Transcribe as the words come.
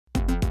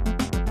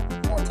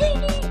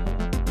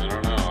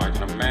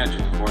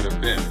imagine quite a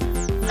bit.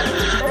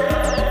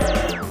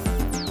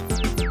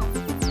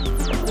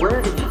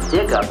 Where did you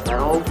dig up that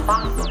old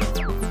fossil?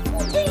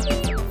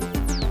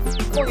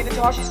 Going to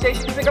Toshi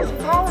Station to pick up some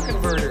power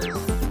converters.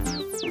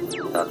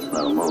 That's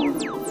no move.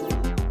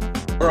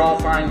 We're all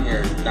fine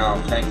here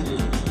now, thank you.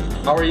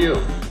 How are you?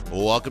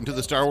 Welcome to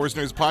the Star Wars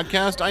Nerds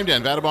Podcast. I'm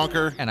Dan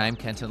Vadabonker. And I'm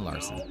Kenton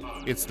Larson.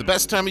 It's the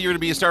best time of year to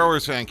be a Star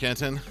Wars fan,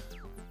 Kenton.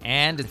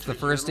 And it's the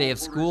first day of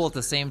school at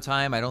the same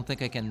time. I don't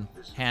think I can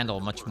handle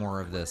much more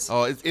of this.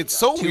 Oh, it's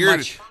so Too weird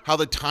much. how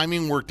the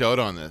timing worked out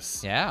on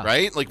this. Yeah.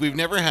 Right? Like, we've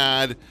never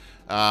had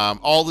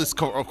all this,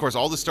 of course,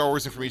 all the Star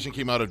Wars information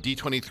came out of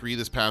D23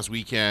 this past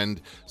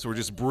weekend. So we're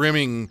just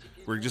brimming.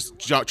 We're just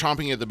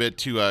chomping at the bit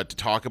to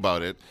talk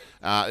about it.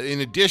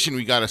 In addition,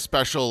 we got a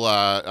special,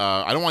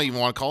 I don't even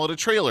want to call it a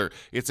trailer.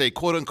 It's a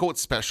quote-unquote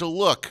special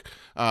look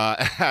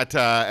at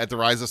The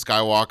Rise of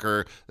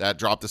Skywalker that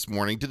dropped this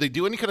morning. Did they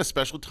do any kind of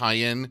special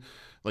tie-in,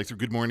 like through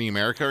Good Morning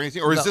America or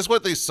anything? Or is this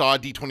what they saw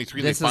at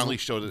D23? They finally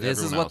showed it to everyone else?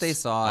 This is what they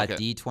saw at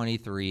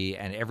D23,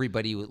 and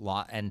everybody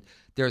and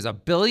there's a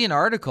billion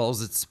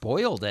articles that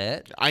spoiled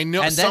it. I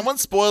know. And Someone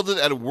spoiled it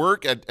at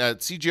work at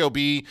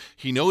CJOB.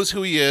 He knows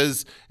who he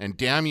is, and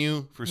damn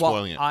you for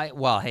spoiling it.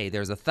 Hey,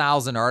 there's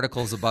 1,000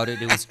 articles about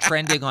it. It was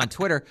trending on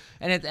Twitter.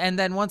 And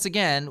then once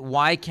again,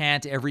 why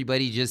can't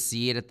everybody just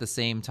see it at the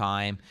same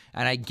time?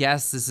 And I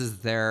guess this is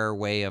their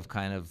way of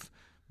kind of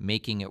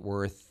making it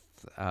worth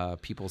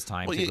people's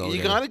time to go there.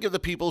 You got to give the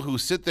people who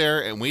sit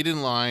there and wait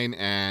in line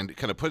and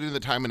kind of put in the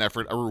time and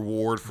effort a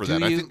reward for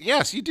that. I think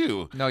yes, you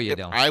do. No, you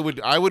don't. I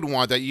would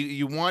want that.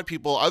 You want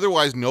people.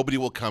 Otherwise, nobody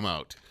will come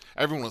out.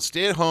 Everyone will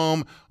stay at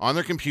home on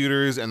their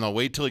computers and they'll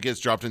wait till it gets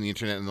dropped on the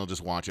internet and they'll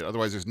just watch it.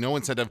 Otherwise, there's no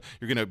incentive.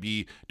 You're going to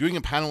be doing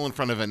a panel in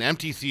front of an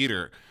empty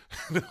theater.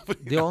 I'm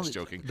just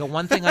joking. The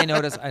one thing I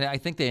noticed, I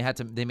think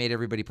they made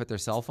everybody put their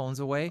cell phones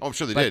away. Oh, I'm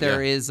sure they did. But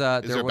there is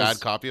there a bad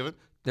copy of it?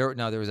 There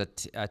was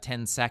a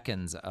 10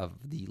 seconds of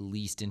the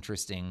least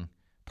interesting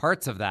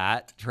parts of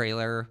that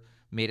trailer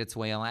made its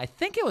way on. I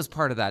think it was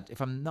part of that,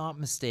 if I'm not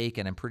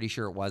mistaken. I'm pretty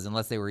sure it was,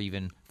 unless they were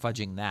even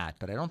fudging that.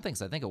 But I don't think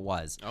so. I think it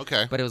was.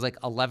 Okay. But it was like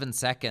 11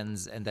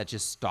 seconds, and that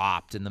just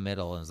stopped in the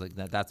middle. And it was like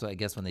that's what I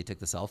guess when they took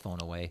the cell phone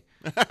away.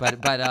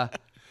 But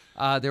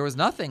there was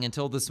nothing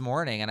until this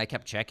morning, and I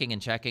kept checking,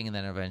 and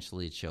then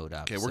eventually it showed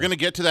up. Okay, we're going to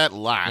get to that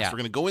last. Yeah. We're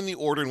going to go in the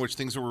order in which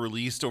things were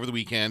released over the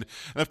weekend.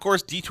 And, of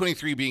course,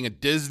 D23 being a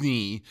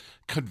Disney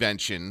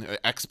convention,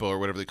 expo or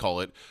whatever they call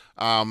it,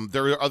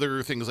 there are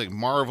other things like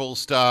Marvel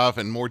stuff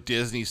and more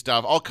Disney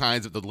stuff, all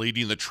kinds of the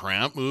Lady and the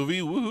Tramp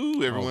movie.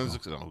 Woohoo! Everyone's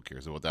who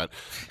cares about that?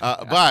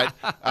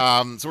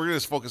 So we're going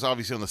to focus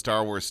obviously on the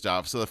Star Wars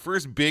stuff. So the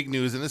first big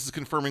news, and this is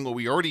confirming what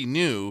we already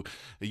knew,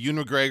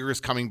 Ewan McGregor is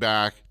coming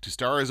back to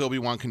star as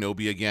Obi-Wan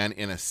Kenobi again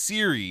in a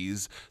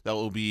series that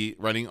will be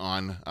running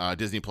on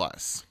Disney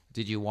Plus.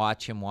 Did you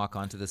watch him walk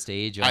onto the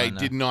stage? I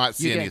did not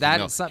see anything.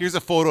 No. Here's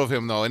a photo of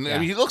him, though. And I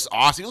mean, he looks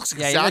awesome. He looks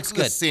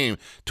exactly the same.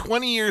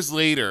 20 years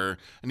later,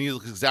 and he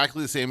looks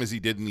exactly the same as he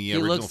did in the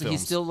original films. He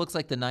still looks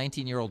like the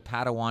 19-year-old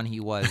Padawan he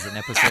was in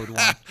Episode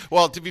 1.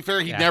 Well, to be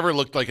fair, he never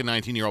looked like a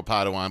 19-year-old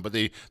Padawan, but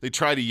they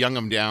try to young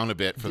him down a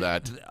bit for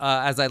that.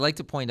 As I like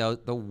to point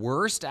out, the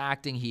worst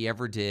acting he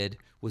ever did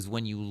was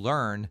when you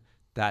learn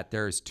that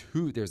there's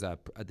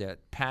that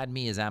Padme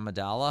is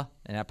Amidala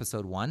in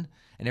Episode 1.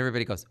 And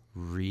everybody goes,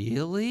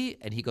 really?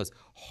 And he goes,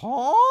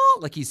 huh?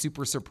 Like he's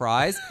super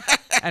surprised.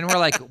 And we're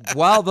like,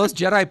 well, those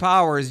Jedi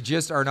powers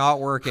just are not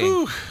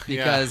working.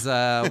 Because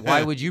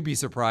why would you be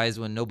surprised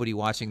when nobody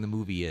watching the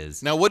movie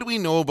is? Now, what do we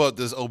know about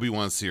this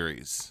Obi-Wan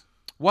series?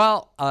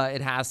 Well,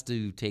 it has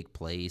to take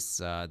place.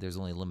 There's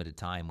only a limited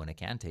time when it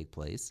can take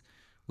place,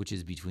 which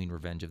is between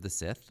Revenge of the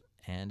Sith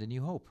and A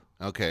New Hope.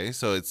 Okay,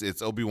 so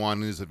it's Obi-Wan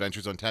and his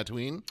adventures on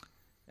Tatooine?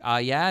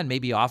 And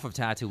maybe off of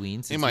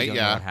Tatooine, since we don't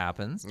know what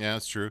happens. Yeah,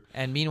 that's true.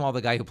 And meanwhile,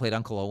 the guy who played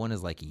Uncle Owen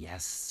is like,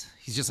 yes.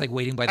 He's just like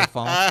waiting by the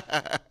phone.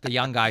 The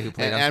young guy who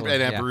played Uncle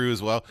Owen. And Aunt Beru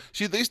as well.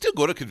 They still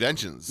go to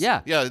conventions. Yeah.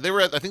 Yeah, I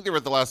think they were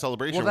at the last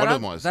celebration. Well, one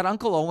of them was. That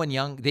Uncle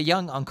Owen, the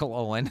young Uncle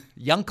Owen,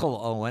 Yunkle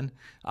Owen,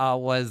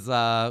 was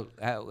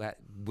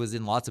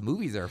in lots of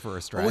movies there for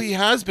a stretch. Oh, he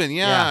has been,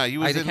 yeah. He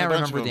was I can't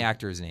remember the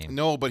actor's name.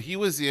 No, but he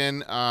was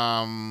in,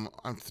 I'm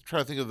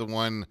trying to think of the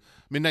one,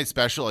 Midnight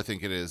Special, I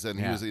think it is, and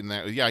he was in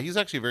that. Yeah, he's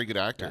actually a very good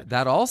actor.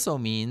 That also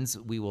means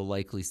we will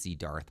likely see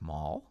Darth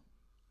Maul.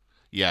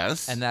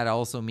 Yes. And that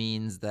also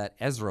means that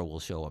Ezra will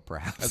show up,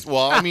 perhaps.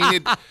 Well, I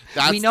mean,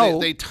 we know.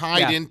 They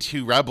tied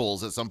into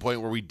Rebels at some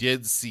point where we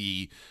did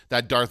see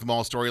that Darth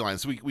Maul storyline.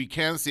 So we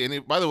can see,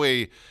 and by the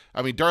way,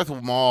 I mean, Darth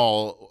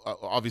Maul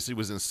obviously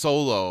was in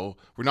Solo.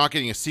 We're not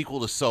getting a sequel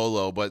to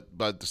Solo, but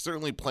there's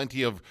certainly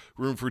plenty of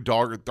room for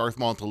Darth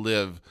Maul to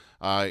live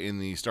in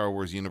the Star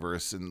Wars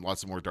universe, and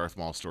lots of more Darth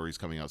Maul stories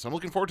coming out. So I'm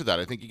looking forward to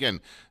that. I think,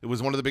 again, it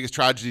was one of the biggest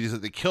tragedies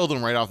that they killed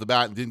him right off the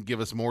bat and didn't give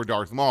us more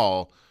Darth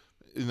Maul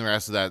in the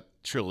rest of that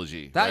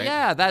trilogy.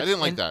 I didn't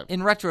like that.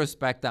 In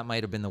retrospect, that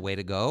might have been the way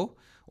to go.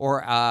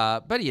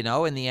 But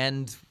in the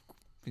end,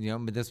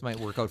 this might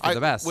work out for the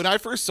best. When I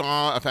first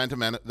saw the Phantom,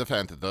 not a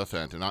Phantom Menace.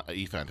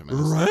 The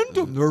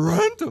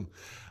Phantom.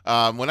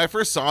 When I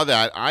first saw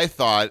that, I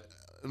thought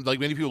like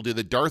many people did,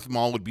 that Darth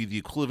Maul would be the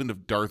equivalent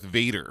of Darth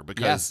Vader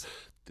because Yes.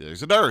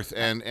 there's a Darth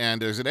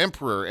and there's an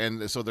Emperor,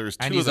 and so there's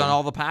two And of he's them. on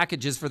all the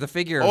packages for the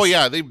figures. Oh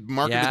yeah, they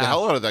marketed the Yeah.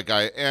 hell out of that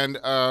guy,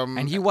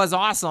 And he was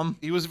awesome.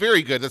 he was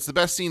very good. That's the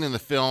best scene in the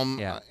film.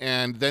 Yeah.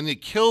 And then they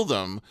killed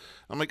him.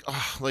 I'm like,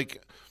 oh,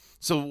 like,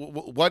 so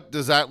what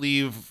does that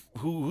leave?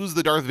 Who's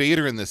the Darth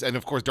Vader in this? And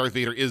of course, Darth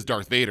Vader is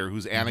Darth Vader,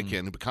 who's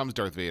Anakin, who becomes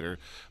Darth Vader.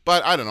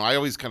 But I don't know. I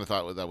always kind of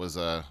thought that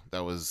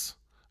was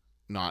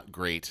not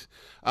great.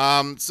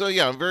 So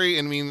yeah,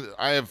 I mean,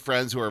 I have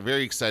friends who are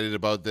very excited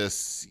about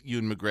this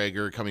Ewan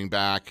McGregor coming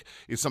back.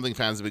 It's something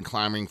fans have been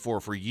clamoring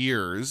for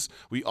years.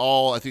 We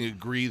all, I think,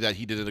 agree that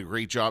he did a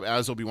great job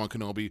as Obi-Wan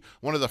Kenobi.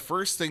 One of the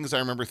first things I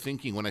remember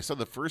thinking when I saw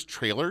the first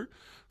trailer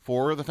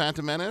for The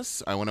Phantom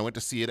Menace, when I went to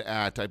see it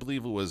at, I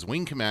believe it was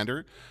Wing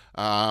Commander.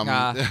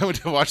 I went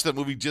to watch that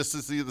movie just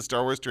to see the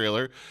Star Wars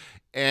trailer.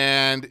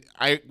 And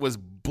I was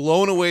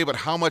blown away by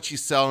how much he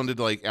sounded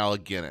like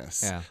Alec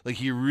Guinness. Yeah. Like,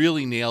 he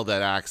really nailed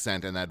that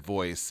accent and that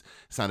voice.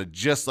 Sounded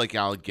just like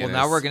Alec Guinness.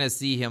 Well, now we're going to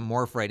see him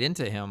morph right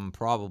into him,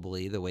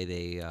 probably, the way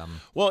they...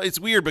 Well, it's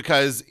weird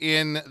because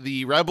in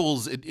the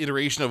Rebels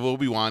iteration of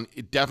Obi-Wan,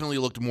 it definitely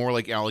looked more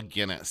like Alec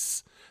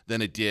Guinness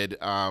than it did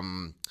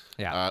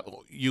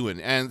Ewan.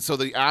 And so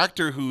the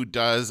actor who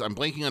does, I'm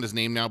blanking on his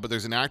name now, but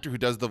there's an actor who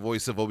does the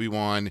voice of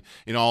Obi-Wan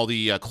in all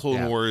the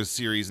Clone Wars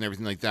series and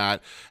everything like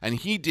that. And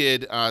he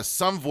did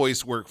some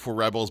voice work for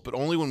Rebels, but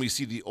only when we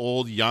see the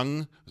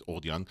young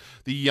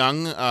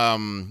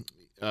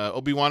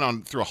Obi-Wan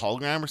on through a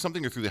hologram or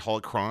something, or through the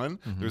holocron.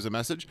 There's a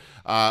message.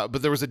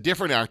 But there was a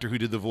different actor who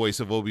did the voice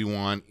of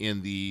Obi-Wan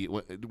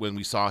when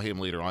we saw him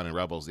later on in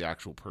Rebels, the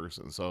actual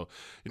person. So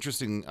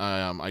interesting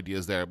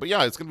ideas there. But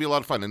yeah, it's going to be a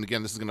lot of fun. And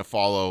again, this is going to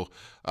follow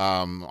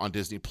on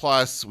Disney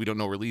Plus. We don't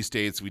know release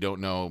dates. We don't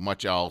know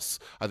much else.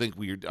 I think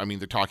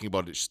they're talking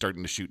about it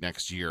starting to shoot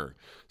next year.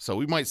 So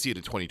we might see it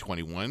in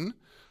 2021.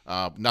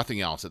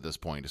 Nothing else at this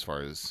point as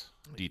far as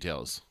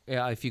details.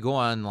 Yeah, if you go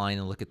online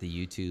and look at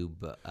the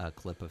YouTube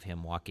clip of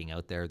him walking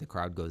out there, the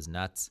crowd goes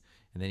nuts.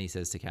 And then he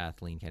says to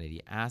Kathleen Kennedy,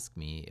 "Ask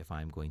me if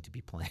I'm going to be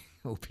playing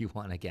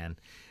Obi-Wan again."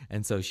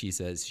 And so she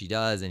says she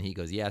does, and he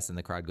goes, "Yes," and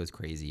the crowd goes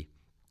crazy.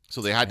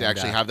 So they had to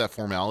actually have that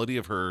formality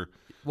of her.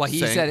 Well, he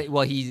saying, said it.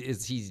 Well, he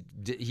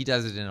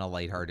does it in a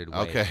lighthearted way.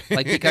 Okay.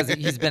 Like, because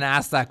he's been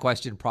asked that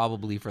question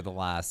probably for the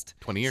last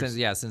 20 years.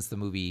 Since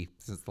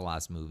the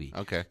last movie.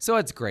 Okay. So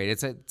it's great.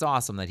 It's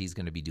awesome that he's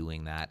going to be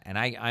doing that, and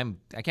I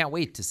can't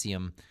wait to see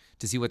him,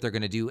 to see what they're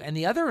going to do. And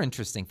the other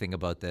interesting thing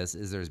about this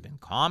is there's been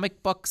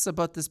comic books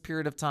about this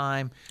period of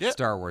time. Yeah.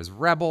 Star Wars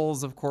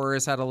Rebels, of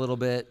course, had a little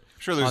bit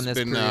Sure, there's on this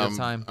been period of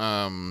time.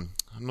 I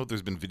don't know if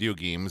there's been video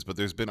games, but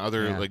there's been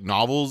other like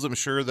novels, I'm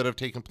sure, that have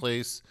taken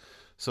place.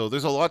 So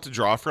there's a lot to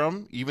draw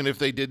from. Even if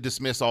they did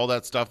dismiss all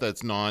that stuff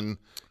that's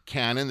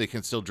non-canon, they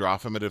can still draw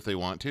from it if they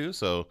want to.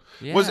 So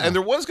and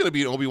there was going to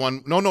be an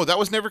Obi-Wan. No, that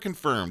was never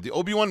confirmed. The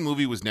Obi-Wan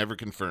movie was never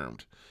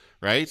confirmed,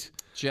 right?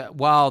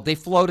 Well, they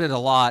floated a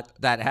lot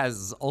that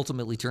has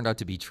ultimately turned out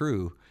to be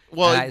true.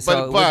 Well,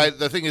 So but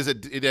the thing is,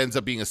 it ends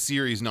up being a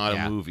series, not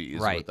a movie.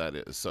 Is right. what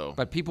that is. So,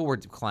 but people were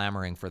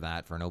clamoring for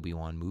that, for an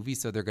Obi-Wan movie,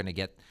 so they're going to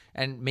get,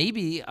 and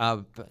maybe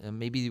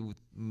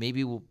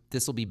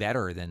this will be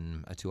better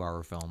than a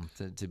 2-hour film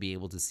to be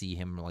able to see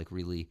him like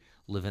really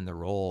live in the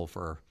role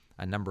for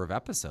a number of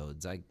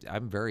episodes.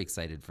 I'm very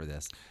excited for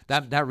this.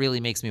 That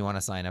really makes me want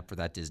to sign up for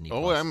that Disney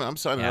Plus. I'm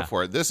signing up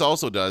for it. This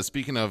also does.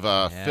 Speaking of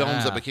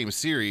films that became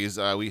series,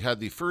 we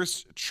had the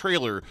first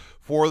trailer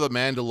for The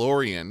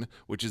Mandalorian,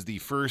 which is the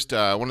first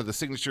one of the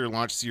signature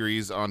launch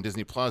series on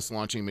Disney Plus,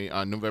 launching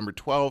on November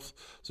 12th.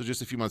 So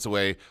just a few months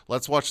away.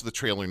 Let's watch the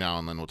trailer now,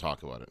 and then we'll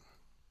talk about it.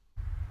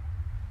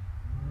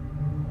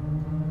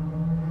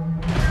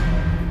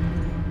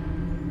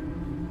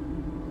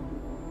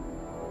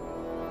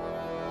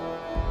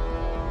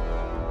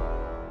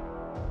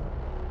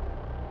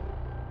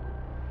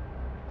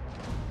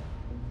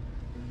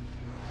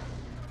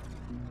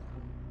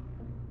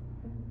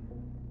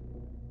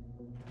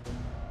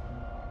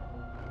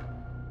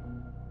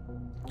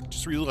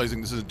 Just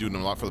realizing this isn't doing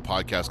a lot for the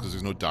podcast because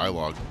there's no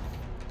dialogue.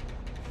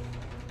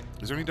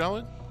 Is there any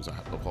dialogue? Was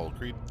that Apollo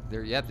Creed?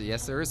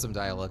 Yes, there is some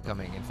dialogue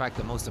coming. In fact,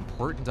 the most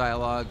important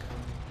dialogue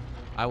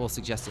I will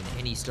suggest in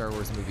any Star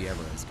Wars movie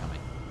ever is coming.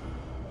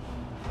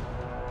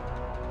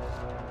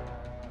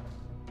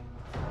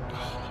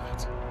 Oh,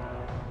 love it.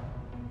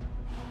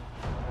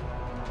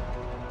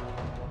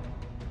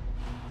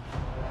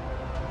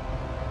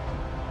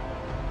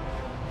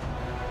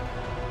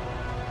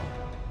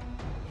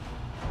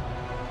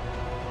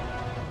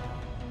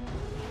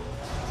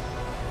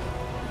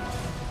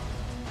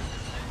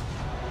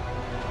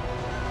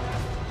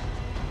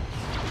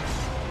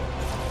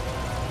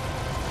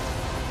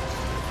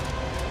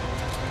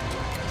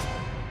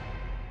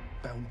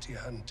 Bounty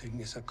hunting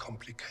is a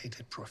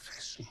complicated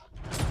profession.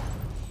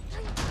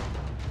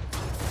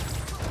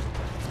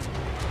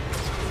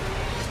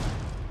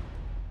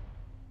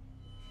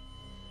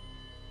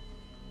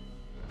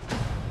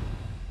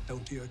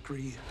 Don't you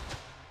agree?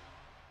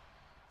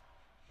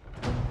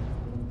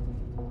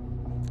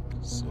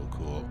 So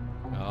cool.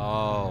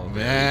 Oh,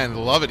 man,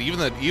 love it. Even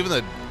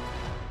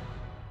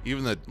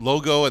the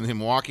logo and him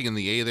walking in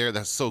the A there,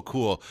 that's so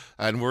cool.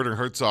 And Werner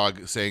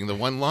Herzog saying the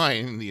one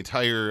line in the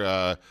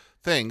entire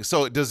thing.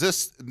 So does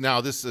this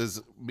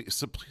is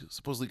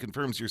supposedly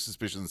confirms your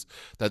suspicions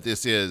that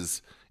this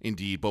is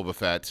indeed Boba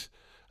Fett,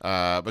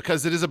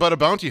 because it is about a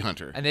bounty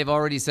hunter. And they've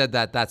already said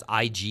that that's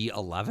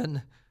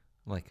IG-11.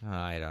 Like,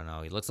 I don't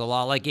know. He looks a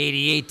lot like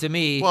 88 to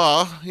me.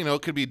 Well,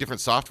 it could be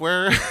different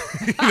software.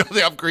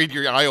 They upgrade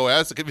your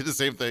iOS. It could be the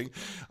same thing.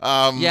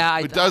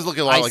 It does look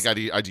a lot like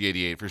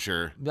IG-88 for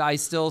sure. I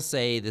still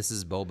say this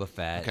is Boba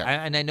Fett. Okay.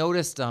 And I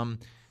noticed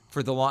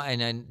for the long, and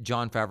then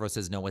Jon Favreau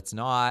says no, it's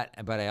not.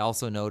 But I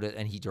also noted,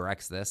 and he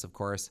directs this, of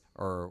course,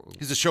 or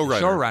he's a showrunner.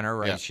 Showrunner,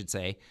 right? Yeah. I should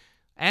say,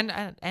 and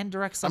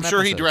directs some. I'm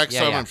sure he episodes. directs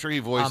some. Yeah. I'm sure he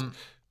voiced.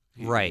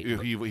 Right.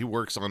 He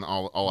works on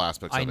all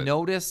aspects of it. I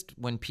noticed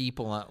when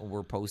people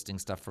were posting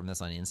stuff from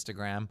this on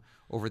Instagram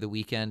over the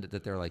weekend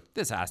that they're like,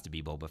 this has to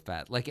be Boba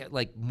Fett.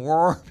 Like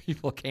more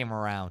people came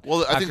around.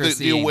 Well, I think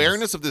the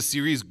awareness of this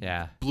series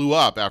blew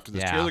up after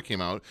this trailer came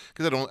out,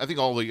 because I think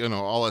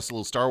all us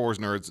little Star Wars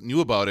nerds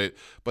knew about it,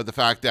 but the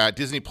fact that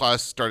Disney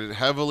Plus started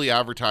heavily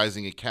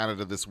advertising in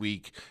Canada this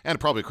week and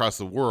probably across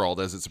the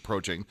world as it's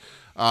approaching.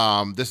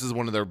 This is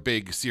one of their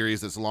big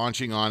series that's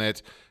launching on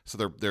it, so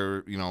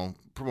they're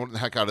promoting the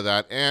heck out of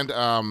that, and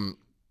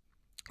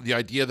the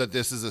idea that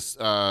this is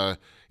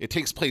it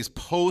takes place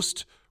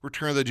post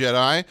Return of the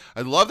Jedi.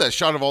 I love that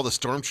shot of all the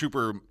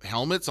stormtrooper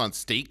helmets on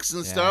stakes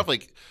and stuff.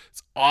 Like,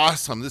 it's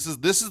awesome. This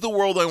is the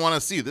world I want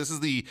to see. This is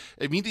the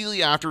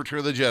immediately after Return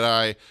of the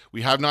Jedi.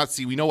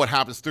 We know what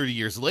happens 30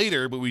 years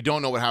later, but we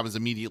don't know what happens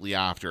immediately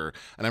after.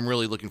 And I'm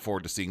really looking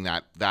forward to seeing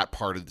that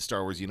part of the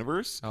Star Wars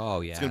universe. Oh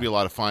yeah, it's gonna be a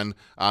lot of fun.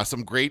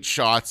 Some great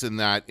shots in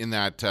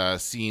that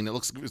scene.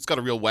 It's got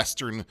a real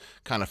Western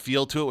kind of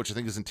feel to it, which I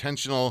think is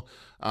intentional.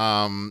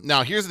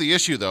 Now here's the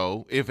issue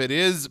though. If it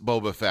is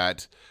Boba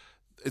Fett,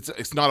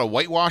 it's not a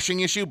whitewashing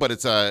issue, but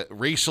it's a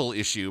racial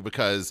issue,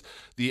 because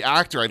the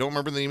actor, I don't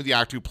remember the name of the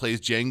actor who plays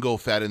Jango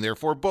Fett and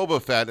therefore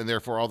Boba Fett and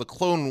therefore all the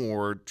Clone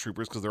War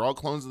troopers, because they're all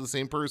clones of the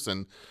same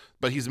person,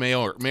 but he's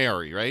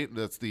Maori, right?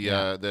 That's the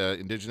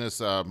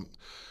indigenous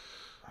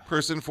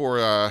person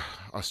for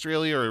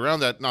Australia, or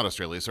around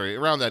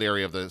that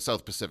area of the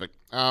South Pacific.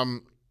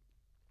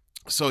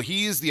 So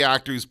he's the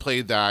actor who's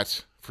played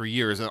that for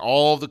years, and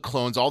all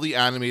the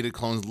animated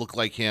clones look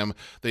like him.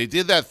 They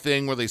did that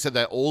thing where they said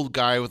that old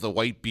guy with the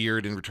white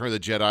beard in Return of the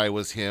Jedi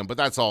was him, but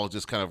that's all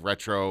just kind of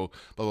retro,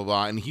 blah, blah,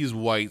 blah, and he's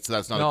white, so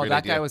that's not a great idea. No,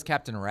 that guy was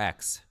Captain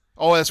Rex.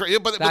 Oh, that's right. Yeah,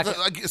 but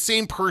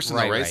same person,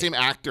 right, though, right? right? Same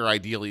actor,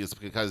 ideally, is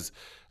because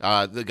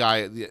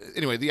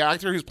the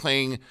actor who's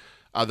playing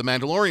the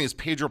Mandalorian is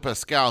Pedro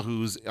Pascal,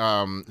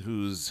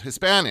 who's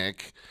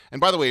Hispanic,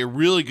 and by the way, a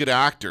really good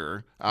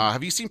actor.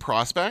 Have you seen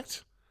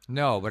Prospect?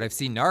 No, but I've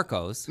seen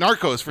Narcos.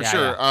 Narcos, for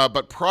sure. Yeah.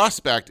 But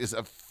Prospect is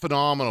a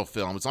phenomenal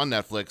film. It's on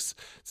Netflix.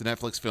 It's a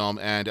Netflix film,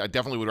 and I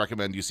definitely would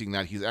recommend you seeing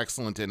that. He's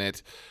excellent in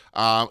it.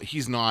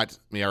 He's not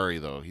Maori,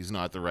 though. He's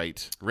not the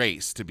right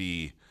race to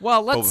be.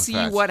 Well, let's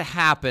see what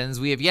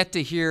happens. We have yet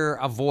to hear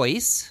a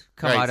voice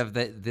come out of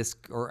this,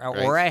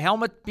 or a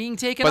helmet being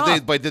taken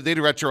off. But did they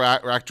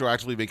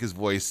retroactively make his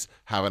voice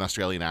have an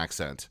Australian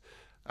accent?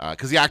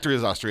 Because the actor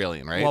is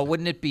Australian, right? Well,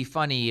 wouldn't it be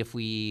funny if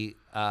they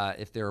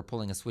were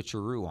pulling a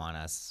switcheroo on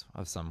us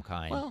of some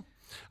kind? Well,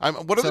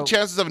 what are the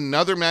chances of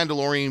another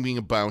Mandalorian being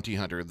a bounty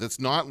hunter? That's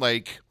not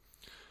like,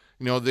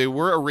 they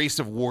were a race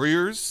of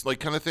warriors, like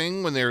kind of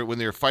thing when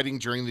they're fighting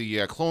during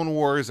the Clone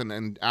Wars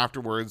and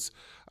afterwards.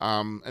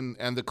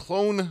 And the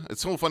clone,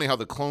 it's so funny how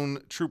the clone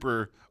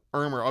trooper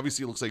armor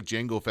obviously looks like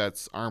Jango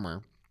Fett's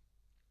armor,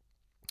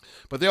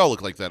 but they all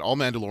look like that. All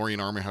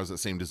Mandalorian armor has the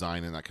same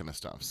design and that kind of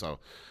stuff. So.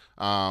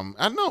 I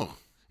don't know.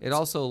 It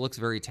also looks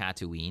very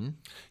Tatooine.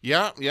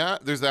 Yeah,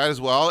 there's that as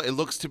well. It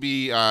looks to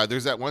be,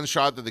 there's that one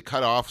shot that they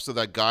cut off so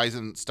that guy's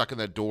stuck in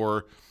that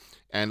door,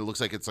 and it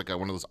looks like it's like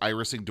one of those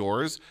irising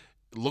doors.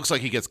 It looks like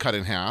he gets cut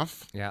in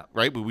half. Yeah.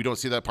 Right? But we don't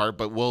see that part.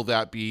 But will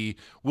this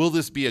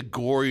be a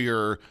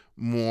gorier,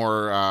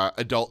 more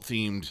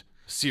adult-themed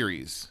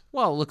series?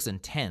 Well, it looks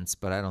intense,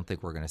 but I don't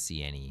think we're going to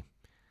see any.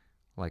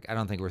 I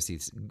don't think we're seeing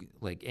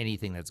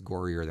anything that's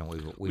gorier than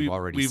we've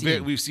already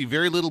seen. We've seen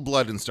very little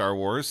blood in Star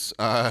Wars.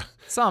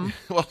 Some.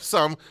 Well,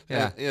 some.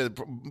 Yeah.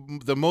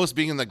 The most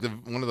being in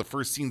one of the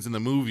first scenes in the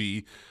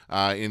movie,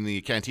 in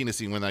the cantina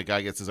scene when that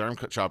guy gets his arm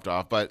chopped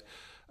off. But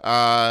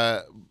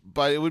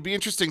it would be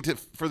interesting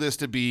for this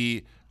to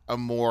be a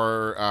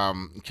more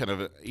kind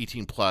of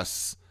 18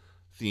 plus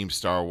themed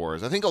Star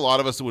Wars. I think a lot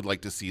of us would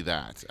like to see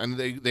that, and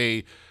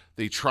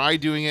they tried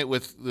doing it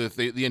with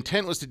the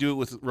intent was to do it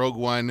with Rogue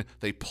One.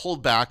 They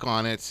pulled back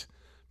on it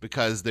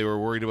because they were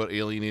worried about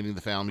alienating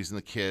the families and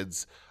the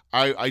kids.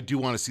 I do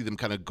want to see them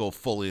kind of go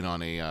full in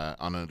on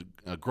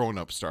a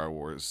grown-up Star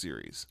Wars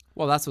series.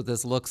 Well, that's what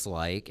this looks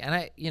like.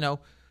 And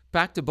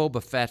back to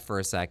Boba Fett for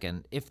a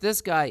second. If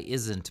this guy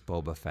isn't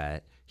Boba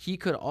Fett, he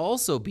could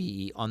also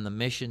be on the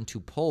mission to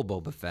pull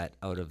Boba Fett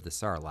out of the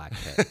Sarlacc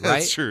pit, right?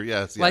 That's true,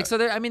 yes. Yeah. So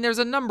there's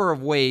a number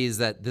of ways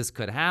that this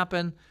could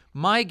happen.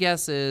 My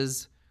guess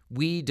is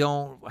we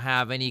don't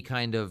have any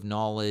kind of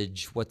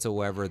knowledge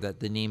whatsoever that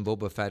the name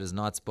Boba Fett is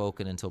not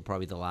spoken until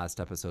probably the last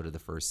episode of the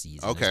first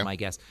season. Okay. Is my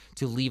guess,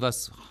 to leave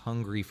us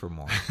hungry for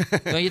more.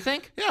 Don't you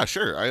think? Yeah,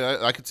 sure.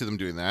 I could see them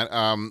doing that.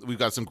 We've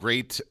got some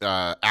great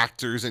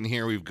actors in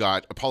here. We've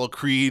got Apollo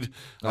Creed.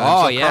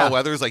 Carl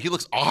Weathers. Like, he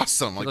looks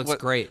awesome. Like, looks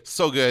great.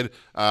 So good.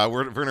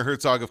 Werner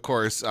Herzog, of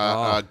course.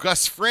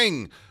 Gus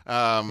Fring.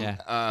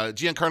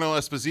 Giancarlo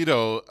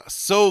Esposito,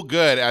 so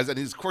good and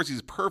of course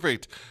he's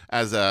perfect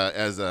as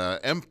a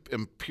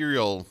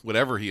imperial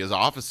whatever he is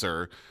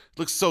officer.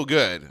 Looks so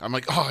good. I'm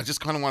like, I just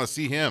kind of want to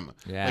see him.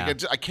 Yeah.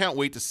 Like I can't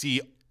wait to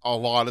see a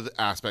lot of the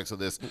aspects of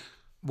this.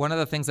 One of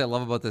the things I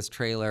love about this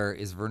trailer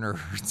is Werner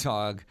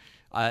Herzog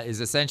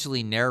is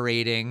essentially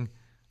narrating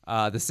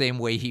the same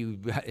way he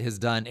has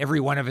done every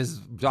one of his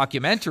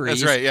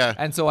documentaries. That's right, yeah.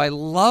 And so I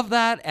love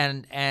that,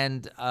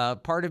 and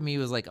part of me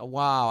was like,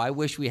 wow, I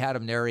wish we had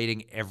him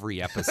narrating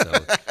every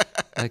episode.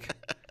 Like,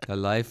 the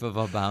life of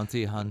a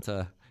bounty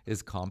hunter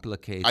is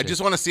complicated. I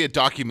just want to see a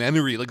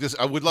documentary like this.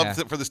 I would love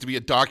for this to be a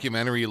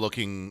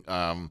documentary-looking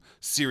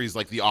series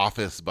like The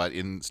Office, but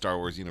in Star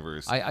Wars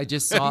universe. I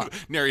just saw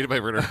narrated by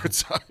Werner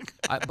Herzog.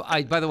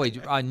 By the way,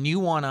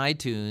 new on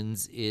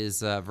iTunes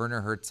is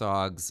Werner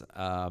Herzog's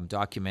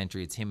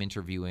documentary. It's him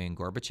interviewing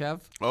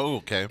Gorbachev. Oh,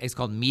 okay. It's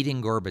called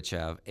Meeting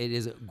Gorbachev. It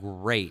is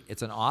great.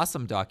 It's an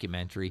awesome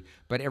documentary,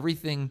 but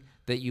everything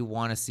that you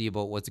want to see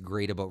about what's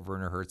great about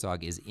Werner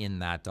Herzog is in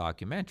that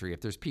documentary. If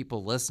there's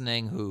people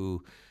listening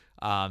who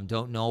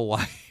don't know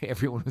why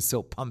everyone was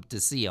so pumped to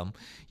see him,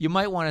 you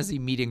might want to see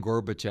Meeting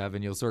Gorbachev,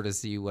 and you'll sort of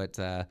see what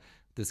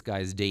this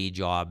guy's day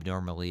job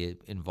normally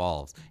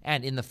involves.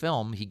 And in the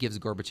film, he gives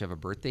Gorbachev a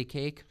birthday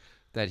cake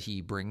that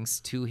he brings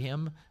to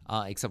him,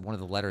 except one of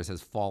the letters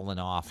has fallen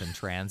off in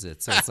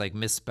transit, so it's like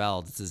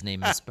misspelled. It's his name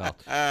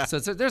misspelled. So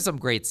there's some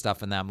great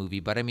stuff in that movie.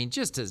 But I mean,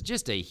 just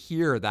to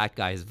hear that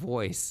guy's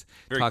voice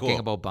talking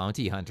about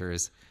bounty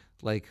hunters,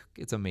 like,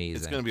 it's amazing.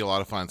 It's going to be a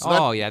lot of fun.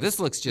 So this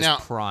looks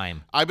just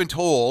prime. I've been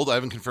told, I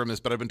haven't confirmed this,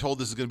 but I've been told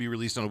this is going to be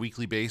released on a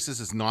weekly basis.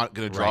 It's not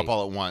going to drop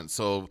all at once.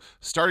 So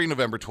starting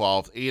November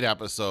 12th, 8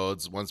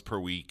 episodes, once per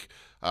week.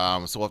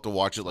 So we'll have to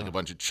watch it like a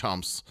bunch of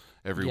chumps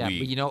every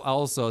week. Yeah, but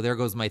also, there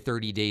goes my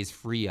 30 days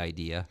free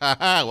idea.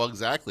 Well,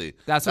 exactly.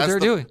 That's what they're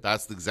doing.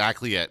 That's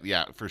exactly it.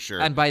 Yeah, for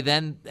sure. And by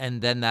then,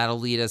 that'll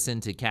lead us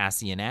into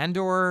Cassian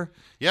Andor,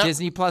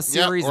 Disney Plus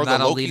series, or and the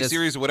that'll Loki lead us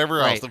series, or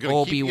whatever else. They're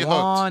going to keep you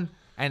hooked.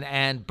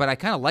 But I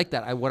kind of like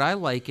that. What I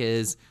like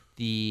is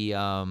the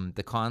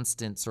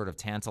constant sort of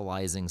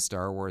tantalizing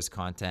Star Wars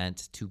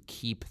content to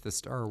keep the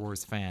Star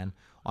Wars fan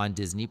on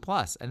Disney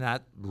Plus, and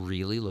that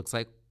really looks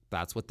like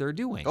that's what they're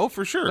doing. Oh,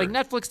 for sure. Like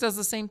Netflix does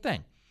the same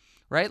thing,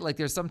 right? Like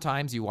there's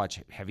sometimes you watch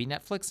heavy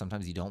Netflix,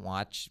 sometimes you don't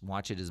watch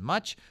it as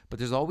much, but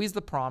there's always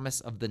the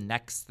promise of the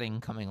next thing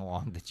coming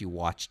along that you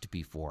watched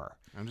before.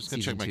 I'm just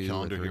going to check my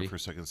calendar here for a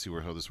second, see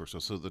how this works.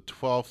 So the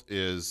 12th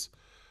is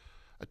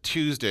a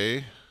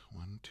Tuesday.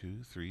 1,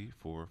 2, 3,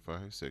 4,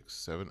 5, 6,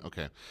 7.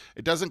 Okay,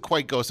 it doesn't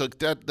quite go. So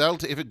that'll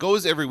if it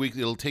goes every week,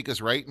 it'll take us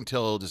right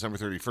until December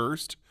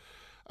 31st,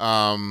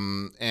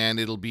 and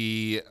it'll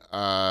be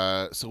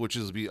which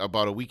is be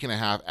about a week and a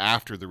half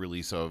after the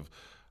release of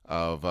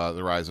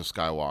The Rise of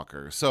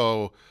Skywalker.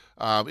 So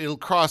it'll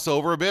cross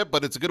over a bit,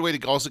 but it's a good way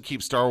to also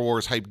keep Star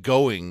Wars hype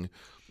going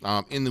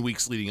in the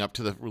weeks leading up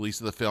to the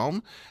release of the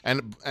film.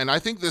 And I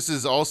think this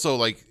is also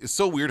like, it's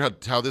so weird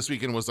how this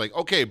weekend was like,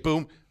 okay,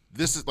 boom.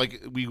 This is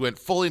like, we went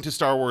full into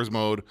Star Wars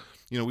mode.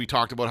 You know, we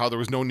talked about how there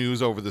was no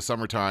news over the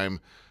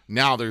summertime.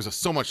 Now there's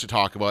so much to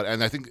talk about,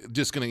 and I think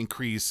just going to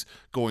increase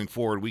going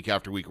forward week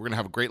after week. We're going to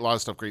have a great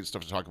stuff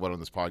to talk about on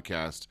this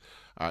podcast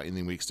in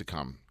the weeks to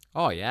come.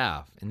 Oh,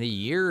 yeah. In the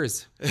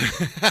years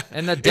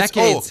and the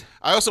decades.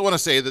 I also want to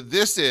say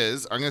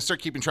that I'm going to start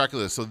keeping track of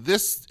this. So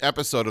this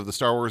episode of the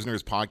Star Wars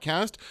Nerds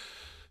podcast,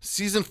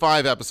 season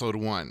 5, episode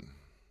 1.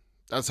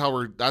 That's how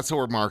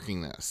we're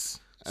marking this.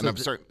 And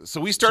we started.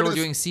 So we're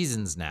doing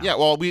seasons now. Yeah,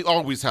 well, we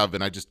always have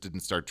been. I just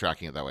didn't start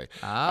tracking it that way.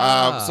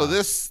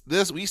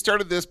 So we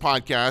started this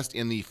podcast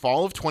in the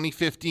fall of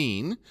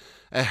 2015,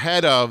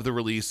 ahead of the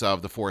release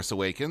of The Force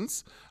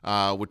Awakens,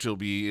 which it'll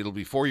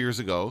be 4 years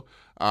ago.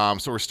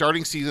 So we're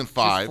starting season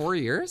 5. 4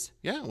 years?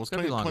 Yeah, well, it's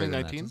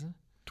 2019.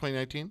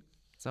 2019.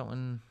 Is that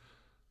when?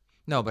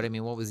 No, but I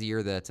mean, what was the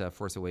year that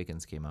Force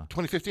Awakens came out?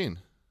 2015.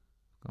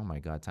 Oh my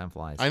God, time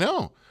flies. I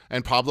know.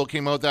 And Pablo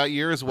came out that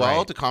year as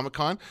well to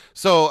Comic-Con.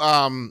 So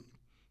I'm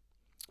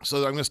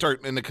going to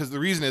start, and because the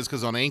reason is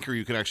because on Anchor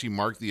you can actually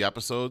mark the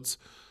episodes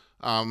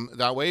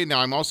that way. Now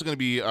I'm also going to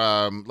be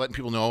letting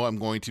people know I'm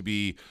going to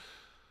be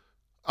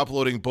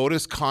uploading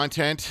bonus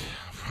content.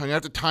 I'm going to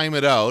have to time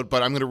it out,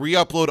 but I'm going to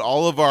re-upload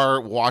all of our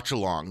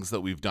watch-alongs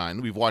that we've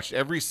done. We've watched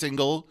every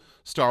single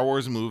Star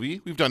Wars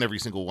movie. We've done every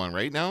single one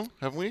right now,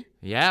 haven't we?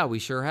 Yeah, we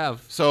sure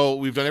have. So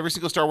we've done every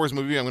single Star Wars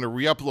movie. I'm going to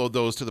re-upload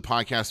those to the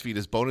podcast feed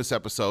as bonus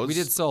episodes. We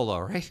did Solo,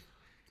 right?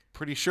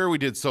 Pretty sure we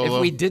did Solo.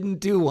 If we didn't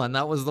do one,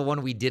 that was the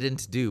one we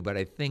didn't do, but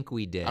I think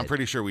we did. I'm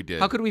pretty sure we did.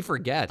 How could we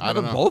forget? How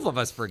could both of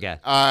us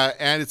forget?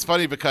 And it's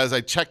funny because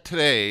I checked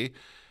today,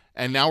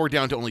 And now we're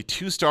down to only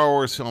 2 Star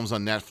Wars films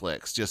on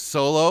Netflix, just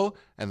Solo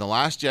and The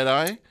Last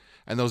Jedi,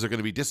 and those are going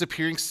to be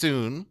disappearing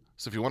soon.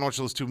 So if you want to watch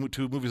those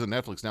two movies on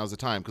Netflix, now's the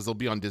time, because they'll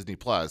be on Disney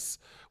Plus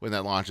when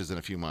that launches in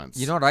a few months.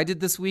 You know what I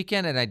did this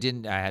weekend, and I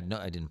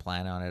didn't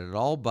plan on it at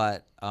all,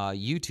 but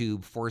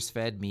YouTube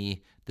force-fed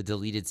me the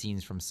deleted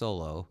scenes from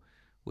Solo,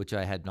 which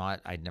I'd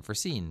never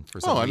seen for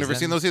some reason. I've never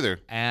seen those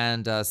either.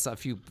 And a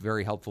few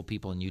very helpful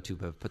people on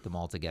YouTube have put them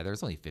all together.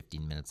 It's only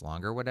 15 minutes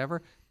long or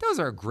whatever. Those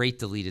are great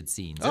deleted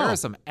scenes. There are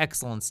some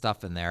excellent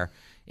stuff in there,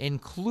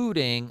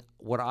 including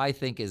what I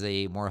think is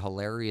a more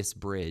hilarious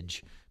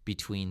bridge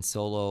between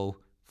Solo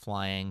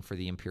flying for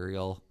the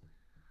Imperial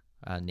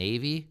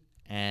Navy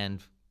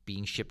and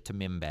being shipped to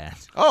Mimban.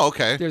 Oh,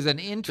 okay. There's an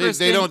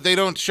interesting... They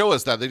don't show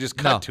us that. They just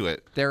cut to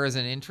it. There is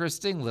an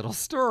interesting little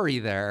story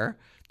there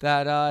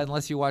that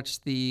unless you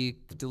watch the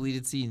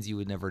deleted scenes, you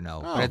would never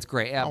know. But it's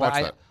great. Yeah, I'll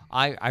watch that.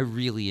 I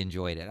really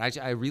enjoyed it.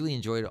 I really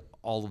enjoyed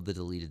all of the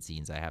deleted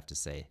scenes, I have to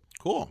say.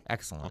 Cool.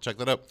 Excellent. I'll check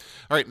that out.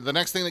 All right. The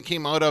next thing that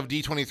came out of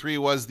D23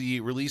 was the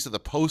release of the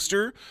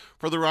poster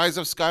for The Rise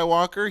of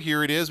Skywalker.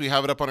 Here it is. We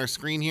have it up on our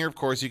screen here. Of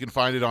course, you can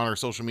find it on our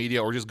social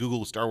media or just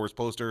Google Star Wars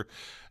poster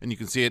and you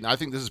can see it. And I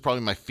think this is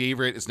probably my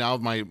favorite. It's now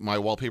my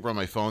wallpaper on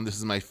my phone. This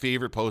is my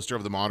favorite poster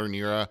of the modern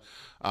era.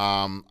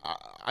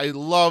 I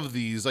love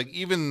these. Like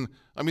the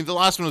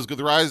last one was good.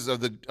 The Rise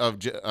of the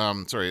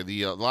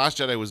Last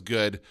Jedi was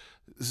good.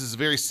 This is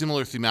very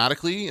similar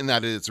thematically in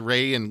that it's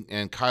Rey and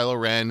Kylo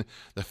Ren.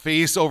 The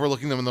face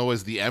overlooking them, though,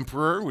 is the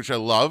Emperor, which I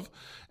love.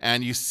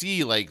 And you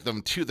see, like,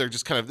 them two, they're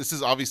just kind of, this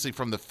is obviously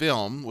from the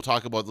film. We'll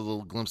talk about the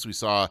little glimpse we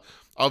saw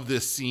of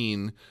this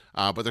scene.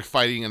 But they're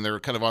fighting, and they're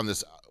kind of on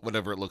this,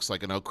 whatever it looks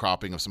like, an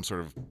outcropping of some sort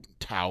of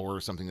tower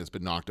or something that's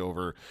been knocked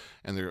over.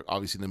 And they're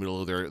obviously in the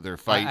middle of their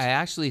fight. I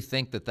actually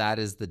think that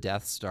is the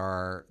Death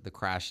Star, the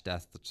crashed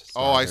Death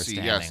Star. Oh, I see.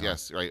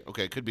 Yes. Right.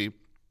 Okay, could be.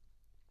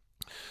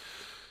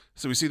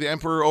 So we see the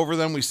Emperor over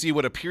them. We see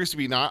what appears to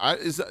be not...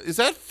 Is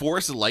that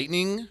Force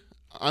lightning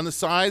on the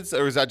sides?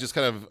 Or is that just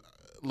kind of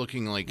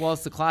looking like... Well,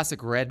 it's the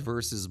classic red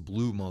versus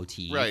blue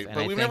motif. Right,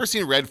 but we've never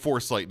seen red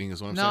Force lightning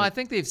is what I'm saying. No, I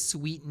think they've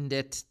sweetened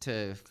it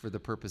for the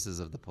purposes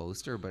of the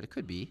poster, but it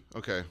could be.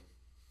 Okay.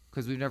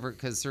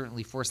 Because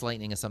certainly Force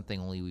lightning is something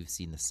only we've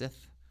seen the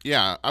Sith.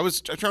 Yeah, I'm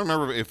trying to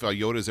remember if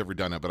Yoda's ever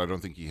done it, but I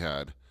don't think he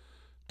had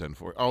done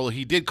for it. Oh,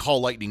 he did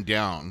call lightning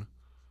down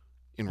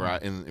in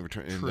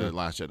The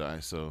Last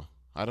Jedi, so...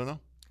 I don't know.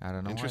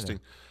 Interesting.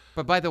 Either.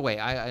 But by the way,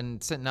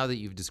 now that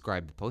you've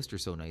described the poster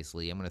so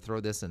nicely, I'm going to throw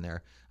this in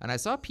there. And I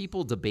saw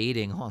people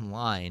debating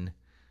online.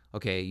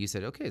 Okay, you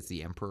said, it's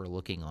the Emperor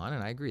looking on.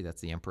 And I agree, that's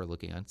the Emperor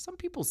looking on. Some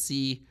people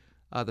see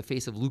the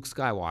face of Luke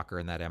Skywalker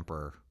in that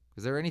Emperor.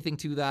 Is there anything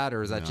to that?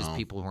 Or is that just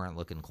people who aren't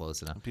looking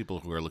close enough? People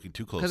who are looking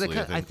too closely,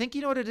 I think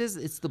you know what it is?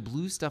 It's the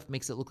blue stuff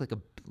makes it look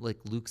like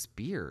Luke's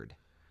beard.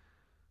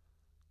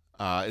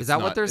 Is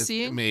that what they're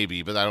seeing?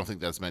 Maybe, but I don't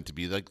think that's meant to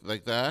be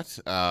like that.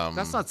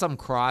 That's not some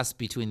cross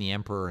between the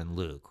Emperor and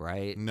Luke,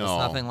 right? No,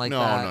 it's nothing like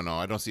that. No.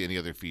 I don't see any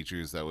other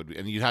features that would be,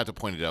 and you'd have to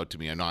point it out to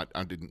me.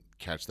 I didn't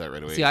catch that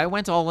right away. See, I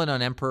went all in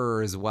on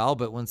Emperor as well,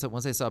 but once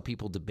I saw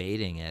people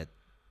debating it,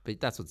 but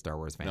that's what Star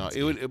Wars fans.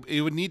 No,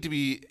 it would need to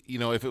be.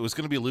 If it was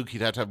going to be Luke,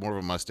 he'd have to have more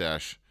of a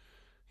mustache.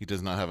 He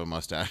does not have a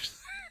mustache.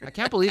 I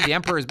can't believe the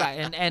Emperor is back,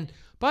 and.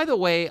 By the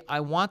way, I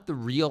want the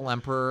real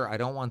Emperor. I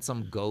don't want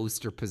some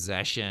ghost or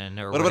possession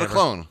or whatever. What about a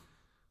clone?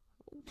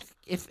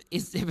 If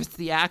it's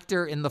the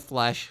actor in the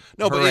flesh,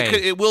 no, hooray. But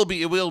it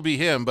will be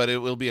him, but it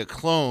will be a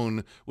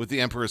clone with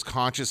the Emperor's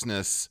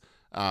consciousness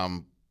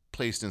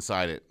placed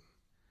inside it,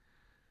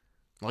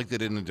 like they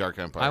did in the Dark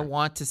Empire. I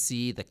want to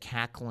see the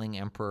cackling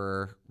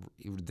Emperor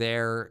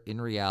there in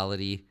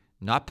reality.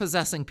 Not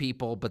possessing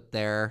people, but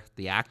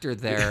the actor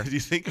there. Do you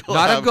think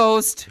not a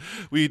ghost?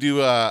 We do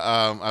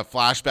a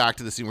flashback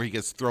to the scene where he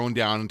gets thrown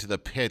down into the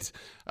pit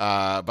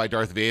by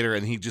Darth Vader,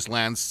 and he just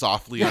lands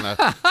softly on a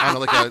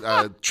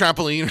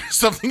trampoline or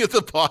something at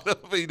the bottom.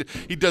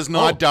 He does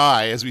not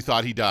die as we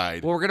thought he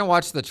died. Well, we're gonna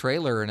watch the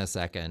trailer in a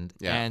second,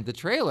 and the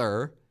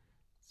trailer,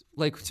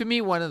 to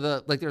me, one of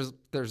the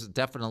there's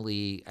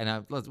definitely,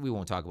 and we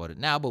won't talk about it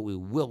now, but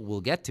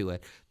we'll get to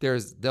it.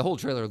 There's the whole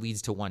trailer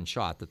leads to one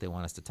shot that they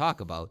want us to talk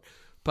about,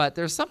 but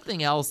there's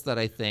something else that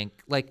I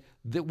think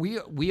that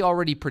we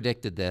already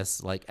predicted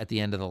this at the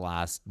end of the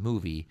last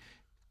movie.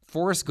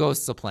 Force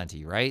ghosts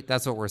aplenty, right?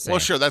 That's what we're saying. Well,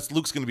 sure.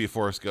 Luke's going to be a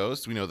Force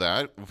ghost. We know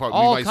that.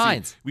 All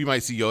kinds. We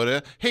might see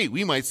Yoda. Hey,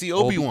 we might see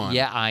Obi-Wan.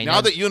 Yeah, I know. Now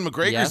that Ewan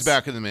McGregor's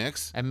back in the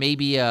mix. And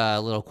maybe a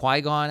little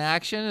Qui-Gon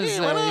action. Hey,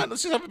 why not?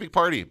 Let's just have a big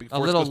party. A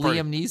little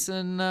Liam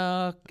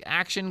Neeson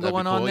action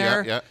going on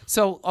there. Yeah.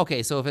 So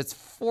if it's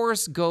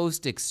Force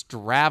ghost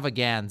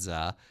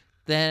extravaganza,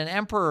 then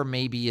Emperor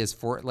maybe is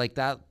for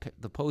that.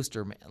 The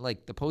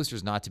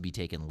poster's not to be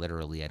taken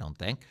literally, I don't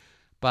think,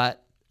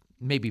 but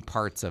maybe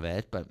parts of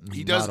it. But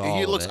he does. Not all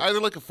he looks of it. either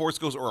like a Force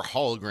ghost or a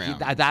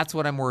hologram. That's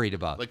what I'm worried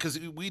about. Because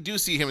we do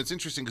see him. It's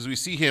interesting because we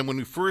see him when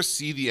we first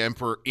see the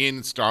Emperor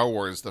in Star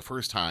Wars the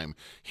first time.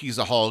 He's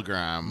a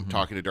hologram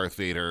talking to Darth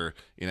Vader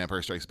in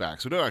Empire Strikes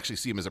Back. So we don't actually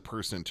see him as a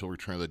person until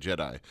Return of the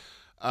Jedi.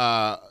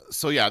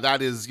 So yeah,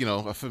 that is,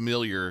 a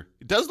familiar.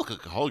 It does look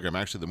like a hologram,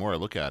 actually, the more I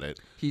look at it.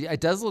 It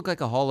does look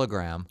like a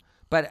hologram,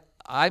 but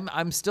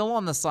I'm still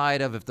on the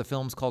side of, if the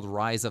film's called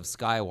Rise of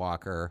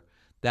Skywalker,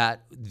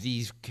 that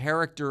the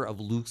character of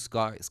Luke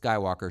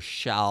Skywalker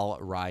shall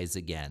rise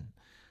again.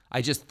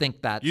 I just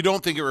think that... You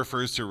don't think it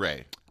refers to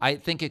Rey? I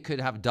think it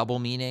could have double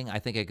meaning. I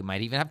think it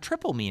might even have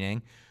triple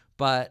meaning.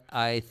 But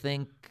I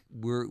think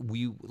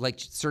we like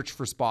Search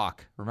for Spock.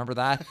 Remember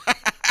that?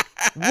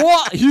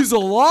 What? He's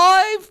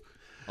alive?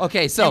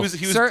 Okay, so...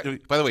 He was,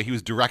 by the way, he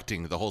was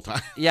directing the whole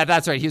time. Yeah,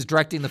 that's right. He was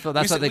directing the film.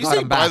 That's how they got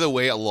him back. By the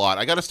way, a lot.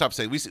 I got to stop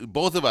saying.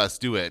 Both of us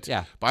do it.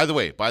 Yeah. By the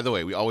way,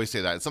 we always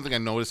say that. It's something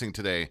I'm noticing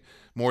today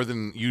more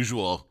than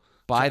usual.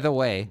 By the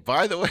way.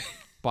 By the way.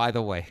 By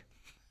the way.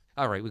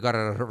 All right, we got it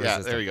out of our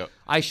system. There you go.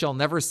 I shall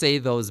never say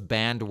those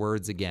banned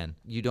words again.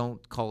 You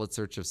don't call it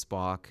Search of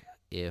Spock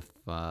if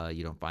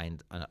you don't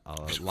find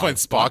find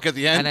Spock at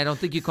the end. And I don't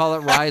think you call it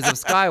Rise of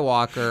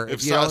Skywalker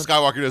if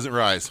Skywalker doesn't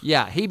rise.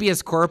 Yeah,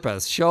 habeas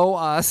corpus. Show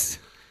us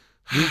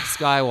Luke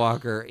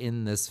Skywalker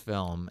in this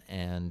film,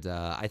 and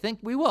I think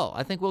we will.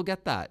 I think we'll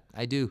get that.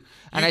 I do.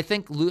 And I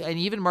think and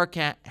even Mark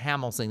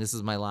Hamill saying this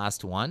is my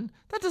last one,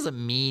 that doesn't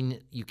mean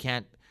you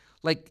can't.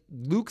 Like,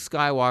 Luke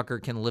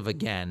Skywalker can live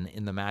again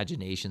in the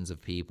imaginations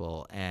of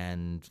people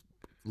and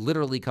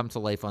literally come to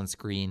life on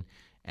screen,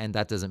 and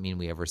that doesn't mean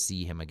we ever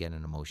see him again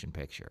in a motion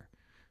picture.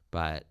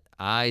 But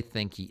I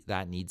think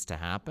that needs to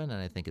happen, and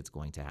I think it's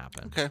going to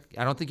happen. Okay.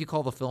 I don't think you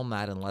call the film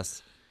that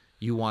unless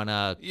you want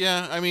to...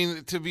 Yeah, I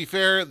mean, to be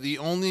fair, the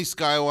only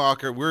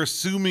Skywalker, we're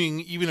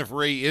assuming, even if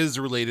Rey is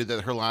related,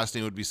 that her last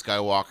name would be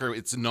Skywalker.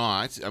 It's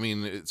not. I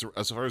mean,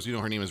 as far as we know,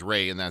 her name is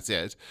Rey, and that's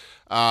it.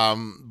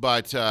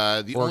 But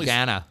the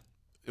Organa.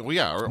 Well,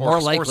 yeah, or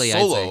more likely, or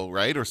Solo, I'd say.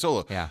 right? Or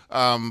Solo. Yeah.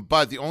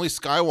 But the only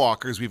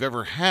Skywalkers we've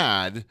ever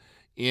had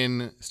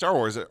in Star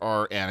Wars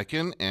are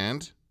Anakin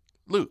and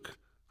Luke,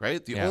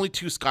 right? The only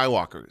two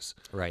Skywalkers.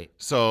 Right.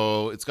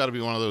 So it's got to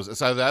be one of those.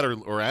 It's either that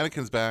or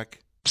Anakin's back.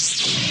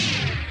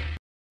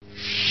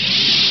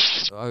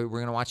 We're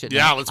going to watch it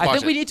Yeah, now. let's watch it. I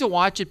think we need to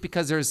watch it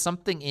because there's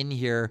something in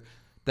here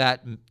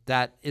that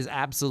is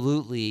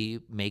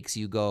absolutely makes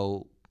you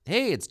go,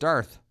 hey, it's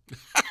Darth.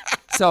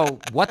 So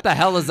what the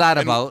hell is that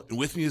about? And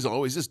with me as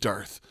always is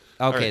Darth.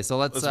 Okay, right, so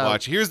let's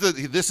watch.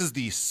 This is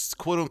the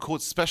quote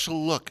unquote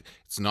special look.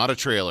 It's not a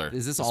trailer.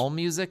 Is this all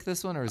music,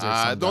 this one, or is there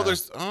some? No,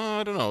 there's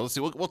I don't know. Let's see.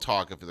 We'll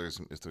talk if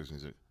there's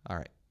music. All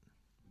right.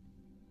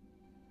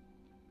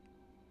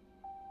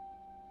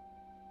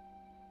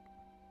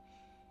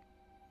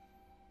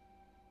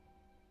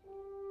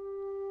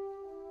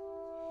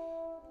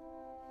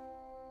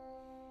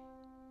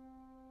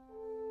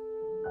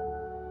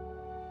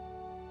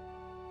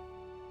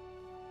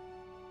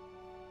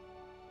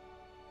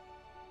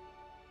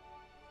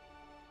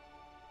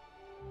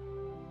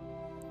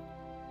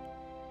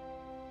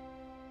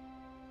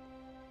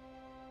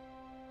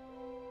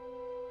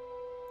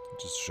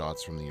 Just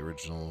shots from the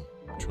original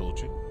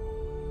trilogy.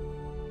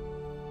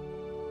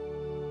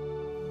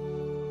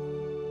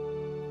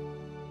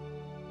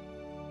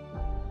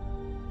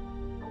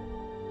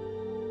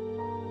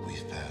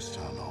 We've passed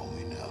on all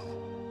we know.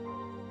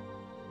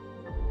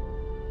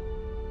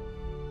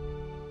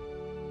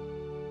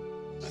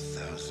 A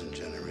 1,000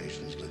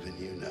 generations live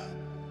in you now.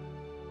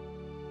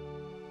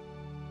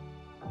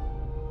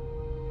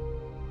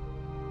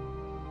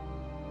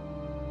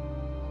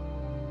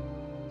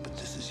 But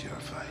this is your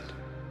fight.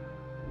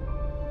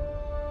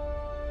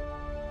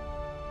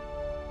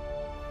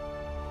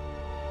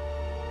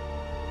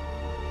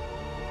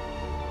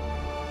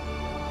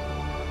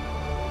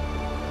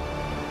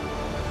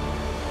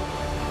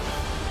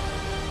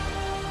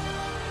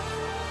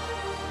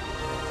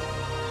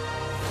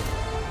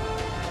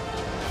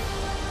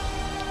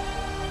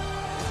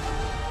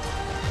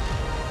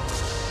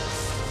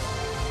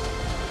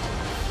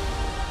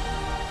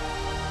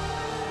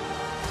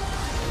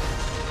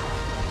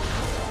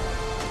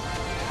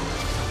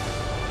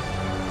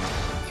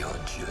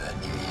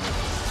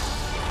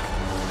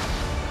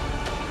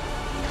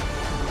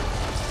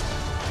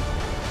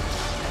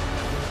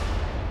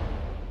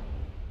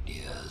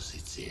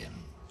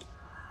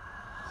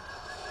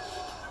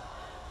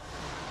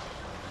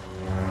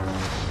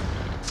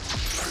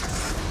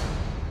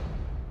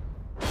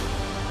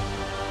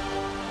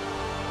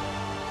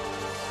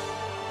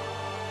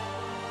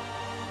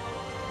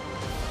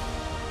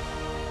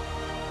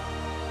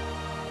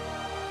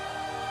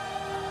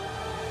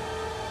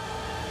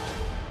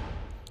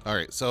 All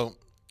right, so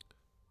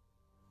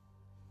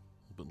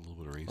a little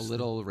bit of race. A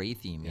little Rey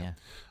theme, yeah.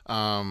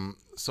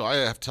 So I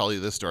have to tell you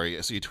this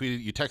story. So you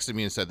texted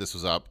me and said this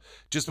was up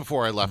just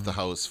before I left the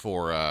house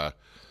for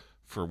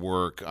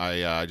work.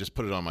 I just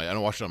put it on I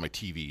don't watch it on my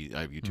TV.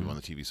 I have YouTube on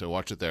the TV, so I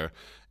watched it there.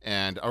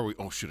 And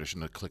oh shoot, I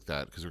shouldn't have clicked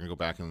that because we're gonna go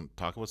back and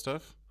talk about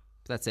stuff.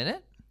 That's in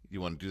it?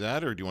 You want to do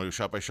that, or do you want to do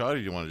shot by shot, or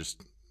do you want to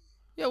just?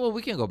 Yeah, well,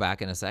 we can go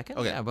back in a second.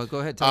 Okay. Yeah, but go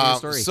ahead, tell your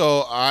story.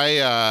 So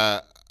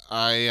I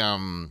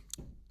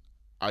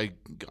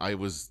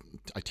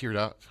teared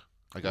up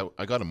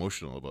I got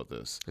emotional about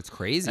this. It's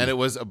crazy. And it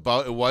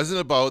wasn't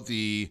about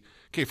the.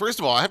 Okay, first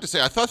of all, I have to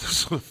say I thought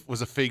this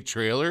was a fake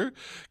trailer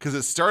because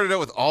it started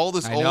out with all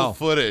this old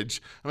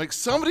footage. I'm like,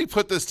 somebody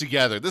put this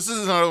together. This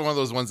is another one of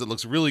those ones that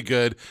looks really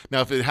good.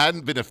 Now, if it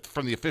hadn't been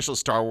from the official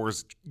Star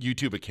Wars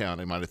YouTube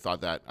account, I might have thought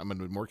that. I might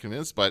have been more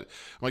convinced. But I'm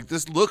like,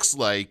 this looks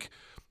like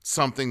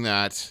something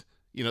that,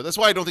 that's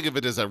why I don't think of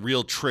it as a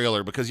real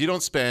trailer, because you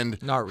don't spend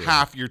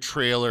half your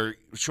trailer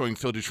showing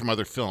footage from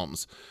other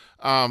films.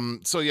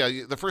 So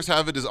yeah, the first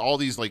half of it is all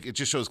these, like, it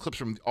just shows clips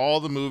from all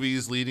the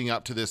movies leading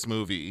up to this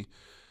movie.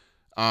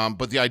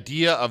 But the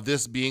idea of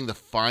this being the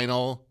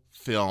final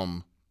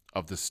film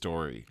of the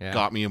story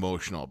got me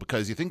emotional,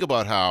 because you think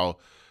about how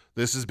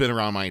this has been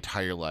around my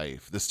entire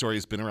life. This story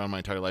has been around my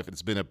entire life.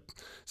 It's been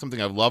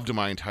something I've loved in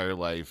my entire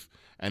life,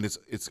 and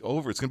it's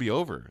over. It's going to be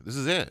over. This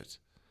is it.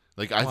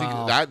 Like, I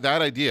think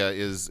that idea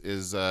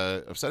is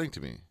upsetting to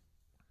me.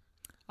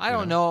 I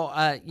don't know.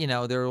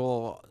 There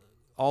will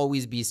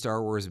always be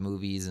Star Wars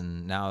movies,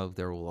 and now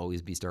there will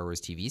always be Star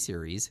Wars TV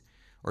series.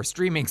 Or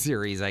streaming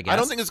series, I guess. I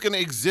don't think it's going to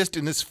exist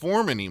in this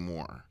form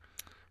anymore,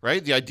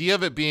 right? The idea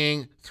of it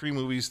being 3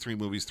 movies.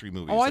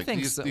 Oh, I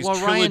think so. Well,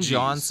 Rian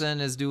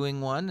Johnson is doing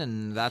one,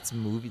 and that's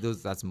movie.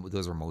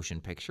 Those are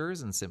motion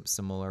pictures, and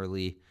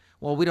similarly,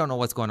 well, we don't know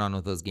what's going on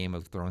with those Game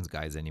of Thrones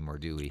guys anymore,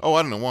 do we? Oh,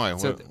 I don't know why.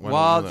 So,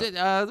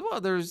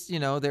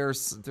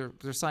 there's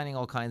they're signing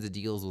all kinds of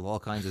deals with all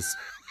kinds of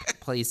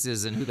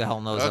places, and who the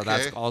hell knows how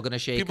that's all going to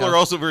shake. People are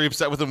also very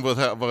upset with them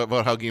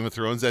about how Game of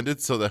Thrones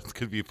ended, so that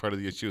could be part of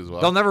the issue as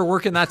well. They'll never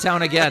work in that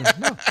town again.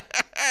 No.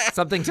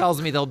 Something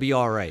tells me they'll be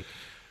all right.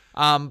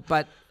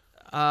 But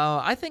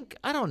I think,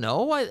 I don't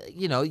know.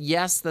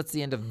 Yes, that's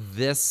the end of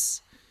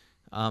this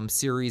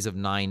series of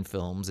 9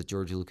 films that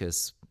George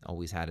Lucas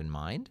always had in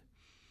mind.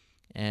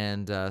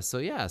 And so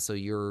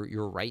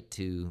you're right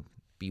to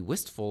be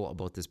wistful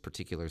about this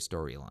particular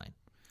storyline.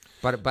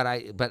 But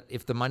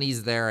if the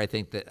money's there, I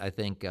think the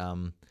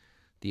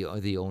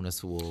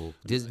onus will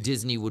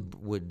Disney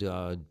would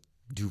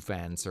do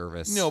fan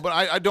service. No, but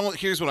I don't.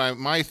 Here's what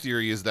my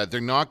theory is, that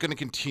they're not going to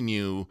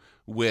continue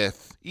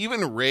with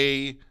even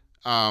Rey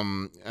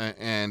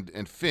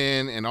and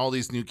Finn and all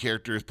these new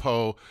characters,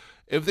 Poe.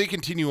 If they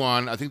continue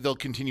on, I think they'll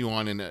continue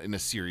on in a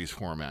series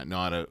format,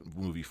 not a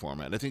movie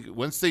format. I think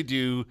once they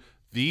do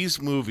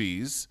these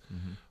movies,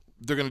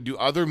 they're going to do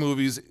other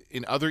movies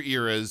in other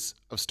eras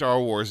of Star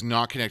Wars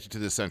not connected to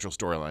this central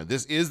storyline.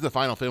 This is the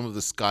final film of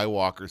the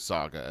Skywalker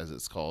saga, as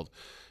it's called.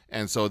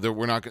 And so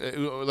we're not,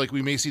 like,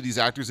 we may see these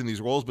actors in these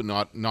roles, but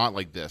not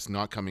like this,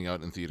 not coming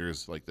out in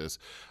theaters like this.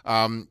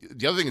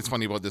 The other thing that's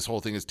funny about this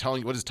whole thing is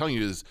telling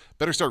you is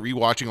better start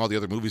rewatching all the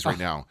other movies right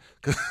now.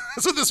 Because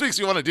that's what this makes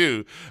me want to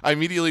do. I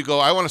immediately go,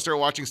 I want to start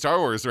watching Star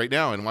Wars right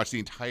now and watch the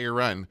entire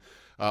run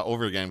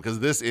over again. Because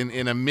this,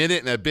 in a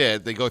minute and a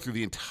bit, they go through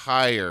the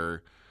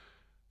entire,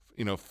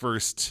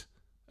 first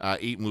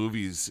 8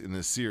 movies in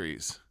this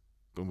series.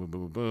 Boom, boom,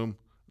 boom, boom, boom.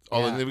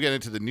 Oh, and then we get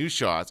into the new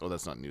shots. Oh,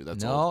 that's not new.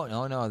 That's old.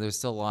 No. There's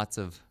still lots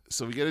of.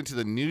 So we get into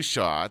the new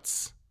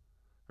shots,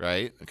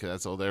 right? Okay,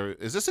 that's all there.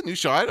 Is this a new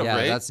shot of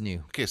Rey? Yeah, that's new.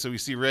 Okay, so we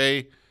see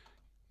Rey,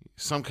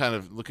 some kind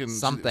of looking.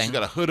 Something. She's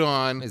got a hood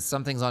on.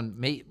 Something's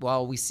on.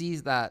 Well, we see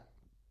that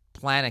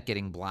planet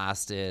getting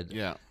blasted.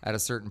 Yeah. At a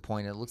certain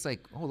point, it looks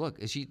like. Oh, look.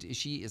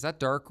 Is that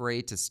dark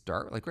Rey to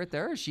start? Like right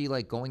there? Is she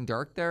like going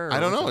dark there? I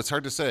don't know. It's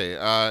hard to say.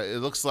 It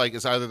looks like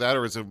it's either that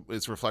or it's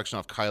a reflection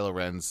of Kylo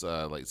Ren's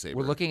lightsaber.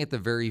 We're looking at the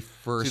very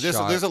first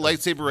shot. There's a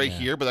lightsaber right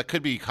here, but that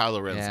could be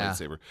Kylo Ren's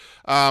lightsaber.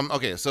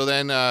 Okay, so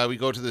then we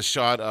go to this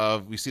shot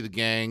of, we see the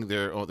gang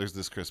there. Oh, there's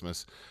this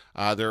Christmas.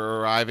 They're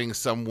arriving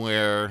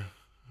somewhere,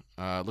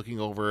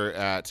 looking over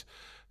at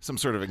some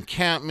sort of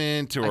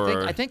encampment,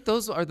 or I think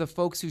those are the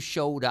folks who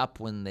showed up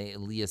when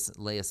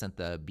Leia sent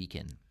the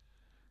beacon.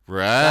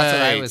 Right. That's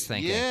what I was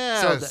thinking.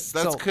 Yes,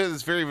 that's good.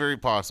 It's very, very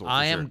possible.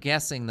 I am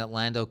guessing that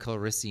Lando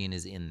Calrissian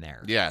is in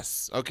there.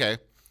 Yes. Okay.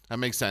 That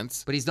makes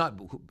sense. But he's not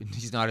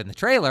in the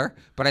trailer,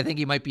 but I think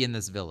he might be in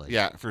this village.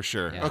 Yeah, for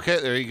sure. Yeah.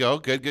 Okay, there you go.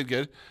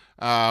 Good.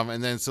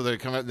 And then so they're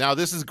coming. Now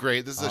this is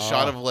great. This is a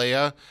shot of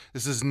Leia.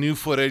 This is new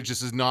footage.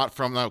 This is not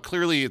from, now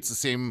clearly it's the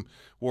same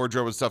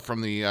wardrobe and stuff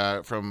from the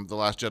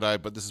Last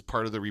Jedi, but this is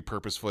part of the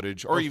repurposed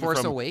footage, or even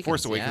Force from Awakens,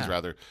 Force Awakens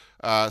rather.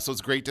 So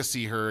it's great to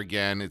see her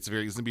again. It's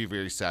going to be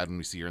very sad when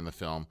we see her in the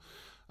film.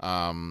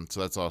 So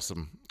that's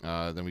awesome.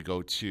 Then we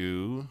go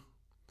to.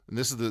 And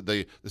this is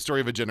the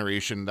story of a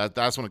generation.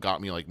 That's when it got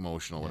me like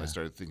emotional when I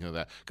started thinking of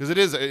that, because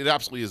it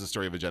absolutely is a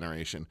story of a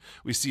generation.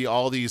 We see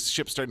all these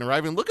ships starting to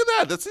arrive, and look at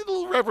that. That's the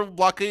little Rebel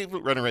blockade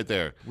runner right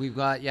there. We've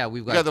got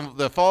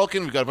the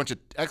Falcon. We've got a bunch of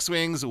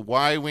X-wings,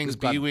 Y-wings,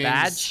 B-wings.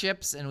 Bad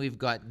ships, and we've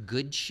got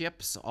good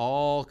ships,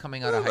 all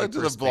coming out of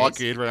hyperspace. The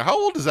blockade runner.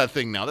 How old is that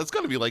thing now? That's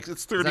got to be like,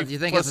 it's 30. Do you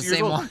think it's the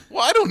same one?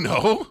 Well, I don't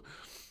know.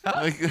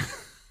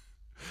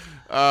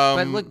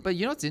 But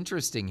you know what's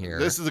interesting here?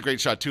 This is a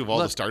great shot too of all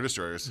the Star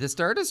Destroyers. The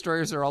Star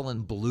Destroyers are all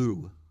in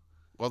blue.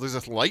 Well, there's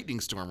a lightning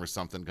storm or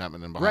something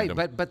coming in behind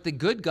Right, him. but the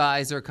good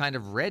guys are kind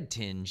of red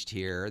tinged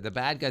here. The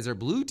bad guys are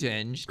blue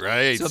tinged.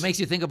 Right. So it makes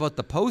you think about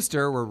the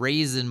poster where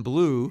Ray's in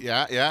blue.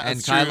 Yeah, And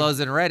that's true. Kylo's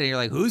in red, and you're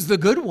like, who's the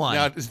good one?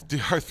 Now, is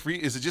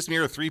it just me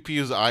or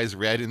 3PO's eyes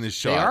red in this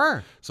shot? They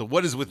are. So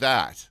what is with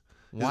that?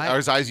 Why- Are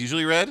his eyes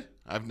usually red?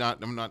 I'm not.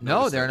 No,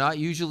 noticed they're that. not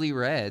usually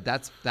red.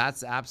 That's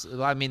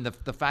absolutely. I mean,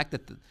 the fact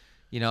that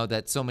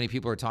that so many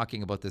people are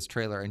talking about this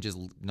trailer and just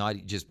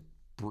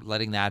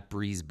letting that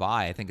breeze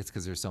by. I think it's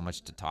because there's so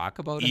much to talk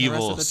about in the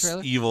rest of the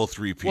trailer. Evil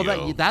 3PO.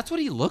 Well, that's what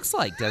he looks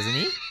like, doesn't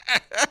he?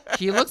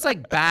 He looks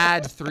like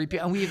bad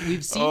 3PO. And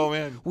we've seen. Oh,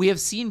 man. We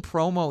have seen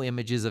promo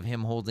images of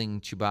him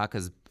holding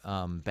Chewbacca's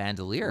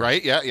bandolier.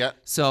 Right? Yeah.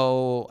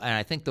 So, and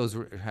I think those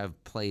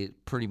have played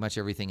pretty much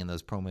everything in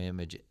those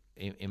promo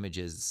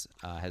images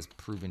has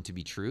proven to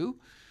be true.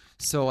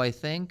 So I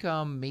think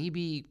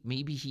maybe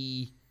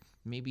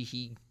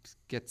he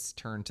gets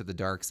turned to the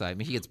dark side.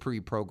 Maybe he gets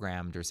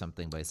pre-programmed or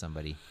something by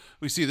somebody.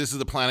 We see this is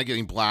the planet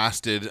getting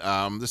blasted.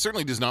 This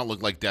certainly does not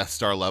look like Death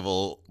Star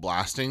level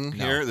blasting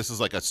here. This is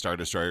like a Star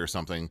Destroyer or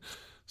something.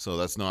 So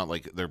that's not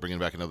like they're bringing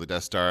back another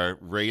Death Star.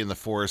 Rey in the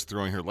forest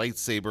throwing her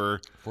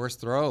lightsaber. Force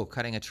throw,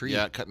 cutting a tree.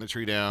 Yeah, cutting a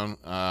tree down.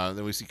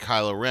 Then we see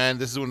Kylo Ren.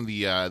 This is when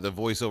the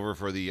voiceover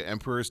for the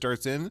Emperor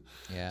starts in.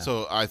 Yeah.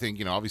 So I think,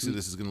 obviously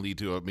this is going to lead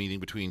to a meeting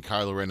between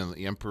Kylo Ren and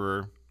the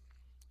Emperor.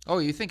 Oh,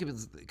 you think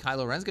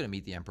Kylo Ren's going to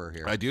meet the Emperor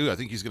here? I do. I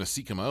think he's going to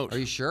seek him out. Are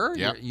you sure?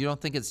 Yeah. You don't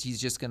think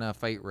he's just going to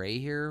fight Rey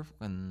here?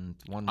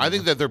 I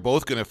think that they're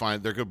both going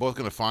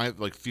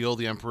to feel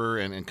the Emperor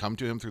and come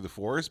to him through the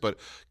Force. But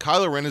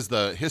Kylo Ren is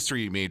the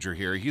history major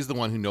here. He's the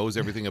one who knows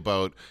everything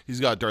about. He's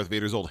got Darth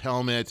Vader's old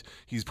helmet.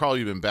 He's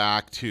probably been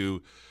back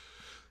to.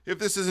 If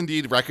this is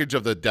indeed wreckage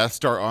of the Death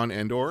Star on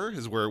Endor,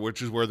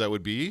 which is where that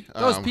would be.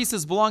 Those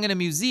pieces belong in a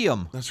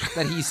museum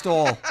that he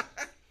stole.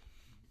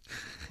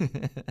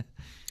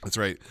 That's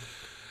right.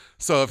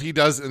 So if he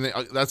does, and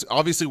that's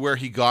obviously where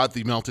he got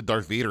the melted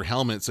Darth Vader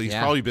helmet. So he's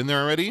probably been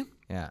there already.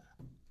 Yeah.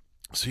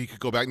 So he could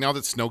go back. Now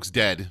that Snoke's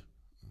dead,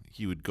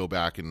 he would go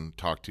back and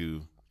talk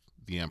to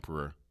the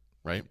Emperor,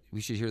 right?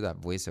 We should hear that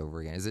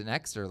voiceover again. Is it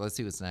next, or let's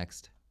see what's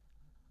next?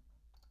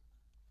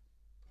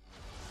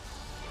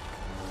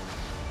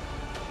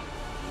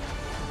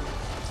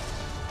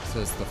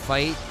 So it's the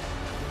fight.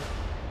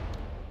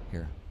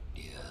 Here.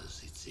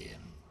 Yes, it's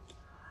him.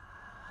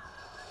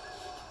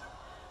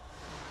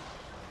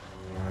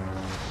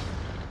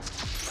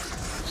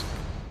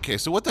 Okay,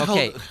 so what the hell?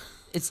 Okay.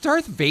 It's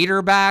Darth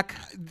Vader back.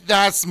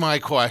 That's my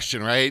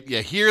question, right?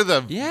 You hear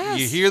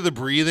the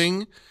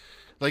breathing.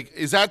 Like,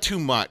 is that too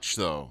much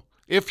though?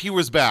 If he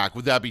was back,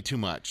 would that be too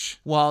much?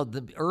 Well,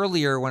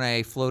 earlier when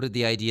I floated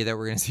the idea that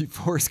we're going to see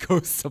Force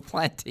Ghosts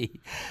aplenty,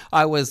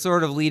 I was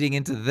sort of leading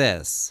into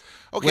this,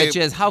 which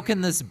is, how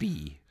can this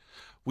be?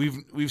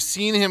 We've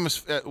seen him.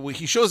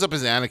 He shows up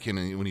as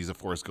Anakin when he's a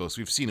Force Ghost.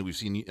 We've seen it. We've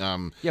seen.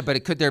 Yeah,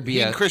 but could there be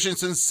Hayden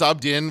Christensen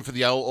subbed in for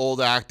the old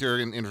actor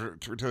in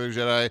Return of the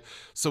Jedi,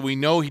 so we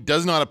know he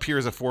does not appear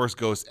as a Force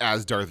Ghost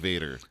as Darth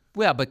Vader.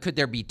 Well, but could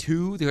there be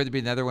two? Could there be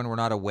another one we're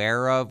not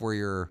aware of, where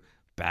you're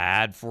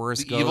bad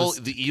Force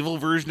Ghost? The evil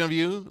version of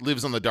you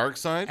lives on the dark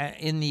side.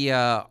 In the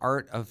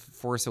Art of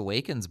Force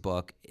Awakens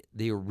book,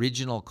 the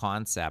original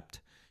concept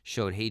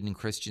showed Hayden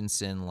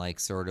Christensen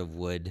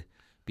would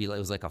be like, it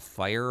was like a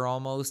fire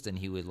almost, and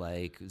he would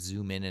like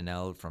zoom in and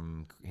out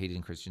from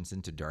Hayden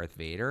Christensen to Darth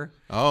Vader.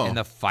 Oh, and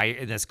the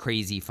fire, this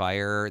crazy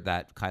fire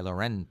that Kylo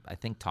Ren I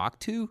think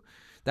talked to.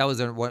 That was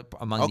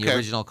among the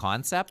original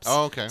concepts.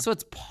 Oh, okay. So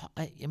it's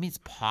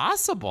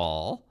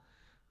possible.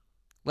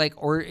 Like,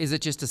 or is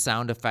it just a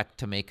sound effect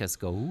to make us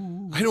go,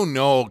 ooh? I don't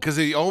know, because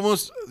they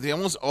almost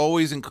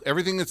always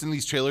everything that's in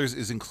these trailers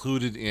is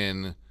included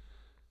in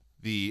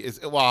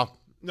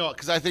no,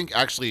 because I think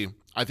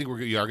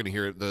we are going to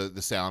hear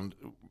the sound.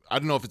 I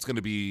don't know if it's going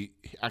to be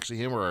actually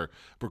him or a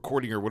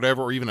recording or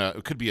whatever, or even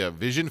it could be a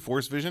vision,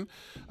 Force vision,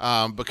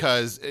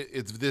 because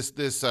it's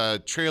this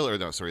trailer.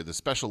 No, sorry, the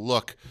special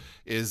look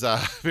is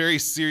very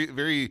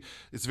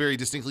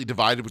distinctly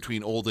divided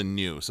between old and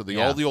new. So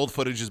all the old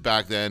footage is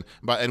back then,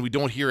 and we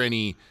don't hear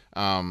any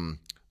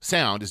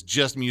sound. It's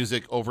just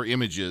music over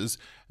images.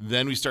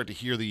 Then we start to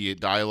hear the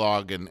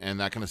dialogue and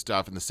that kind of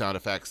stuff and the sound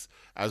effects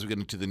as we get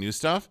into the new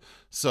stuff.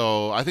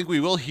 So I think we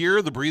will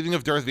hear the breathing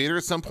of Darth Vader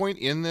at some point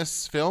in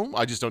this film.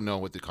 I just don't know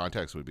what the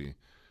context would be.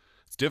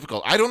 It's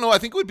difficult. I don't know. I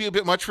think it would be a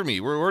bit much for me.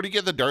 We already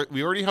have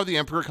the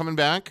Emperor coming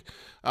back.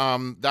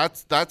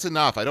 That's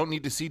enough. I don't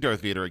need to see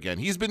Darth Vader again.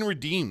 He's been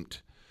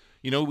redeemed.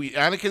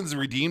 Anakin's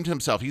redeemed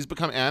himself. He's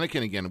become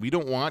Anakin again. We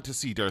don't want to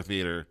see Darth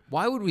Vader.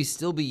 Why would we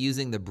still be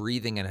using the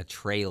breathing in a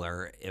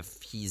trailer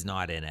if he's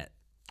not in it?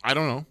 I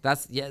don't know.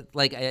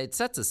 It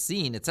sets a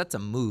scene. It sets a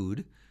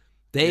mood.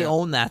 They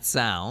own that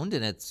sound,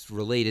 and it's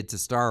related to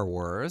Star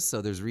Wars, so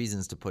there's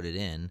reasons to put it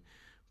in.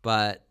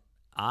 But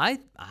I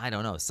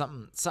don't know.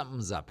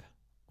 Something's up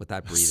with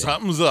that breathing.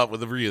 Something's up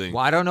with the breathing.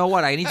 Well, I don't know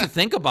what. I need to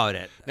think about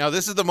it. Now,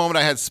 this is the moment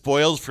I had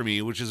spoiled for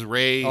me, which is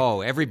Ray. Oh,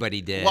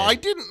 everybody did. Well, I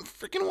didn't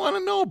freaking want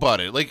to know about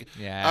it. Like,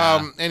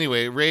 Yeah.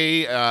 Anyway,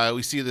 Ray.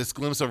 We see this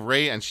glimpse of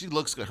Ray, and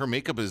her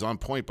makeup is on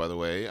point, by the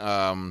way.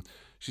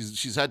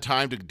 She's had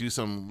time to do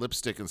some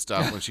lipstick and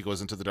stuff when she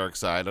goes into the dark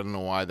side. I don't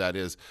know why that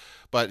is,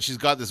 but she's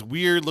got this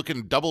weird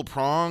looking double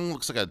prong.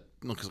 Looks like a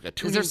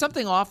tuning. Is there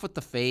something off with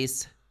the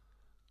face?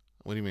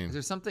 What do you mean? Is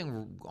there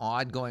something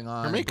odd going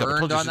on? Her makeup. I Burned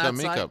told you on she's that got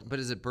side? makeup. But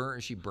is it burnt?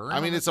 Is she burned? I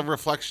mean, on it's a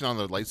reflection on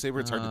the lightsaber.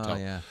 It's hard to tell.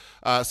 Yeah.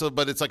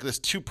 But it's like this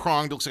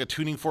two-pronged, looks like a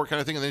tuning fork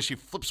kind of thing, and then she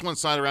flips one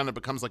side around and it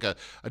becomes like a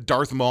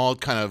Darth Maul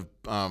kind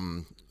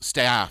of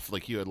staff,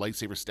 like a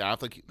lightsaber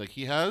staff, like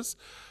he has.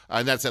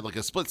 And that's at like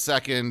a split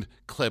second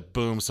clip.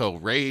 Boom. So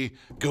Rey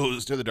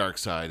goes to the dark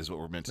side is what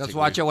we're meant to. Let's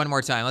watch it one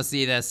more time. Let's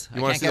see this. I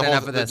wanna can't see get the whole-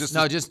 enough of this. just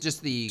No,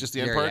 the- just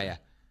the end part? Yeah.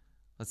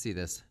 Let's see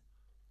this.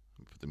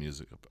 Put the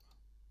music up.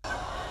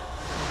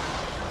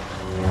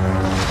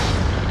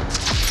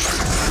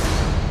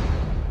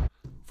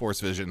 Force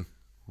vision.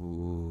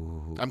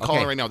 Ooh. I'm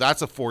calling it right now.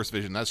 That's a force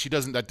vision.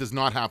 That does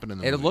not happen in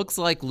the It movie. looks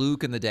like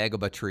Luke and the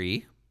Dagobah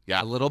tree.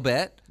 Yeah. A little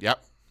bit.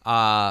 Yep.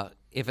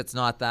 If it's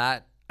not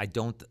that, I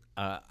don't.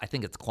 I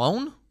think it's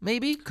clone.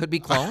 Maybe could be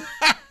clone.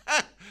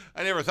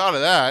 I never thought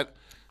of that.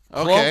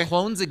 Okay.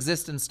 Clones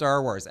exist in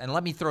Star Wars, and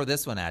let me throw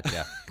this one at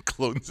you.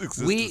 Clones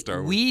exist in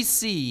Star Wars. We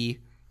see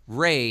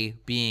Rey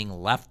being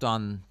left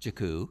on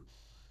Jakku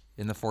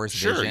in the Force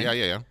Sure. vision.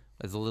 Yeah.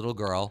 As a little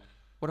girl.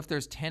 What if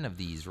there's 10 of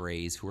these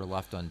Reys who are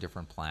left on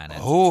different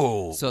planets?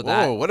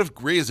 So what if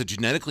Rey is a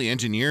genetically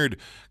engineered?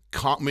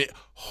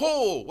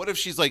 What if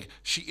she is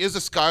a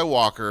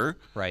Skywalker,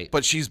 Right.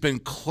 But she's been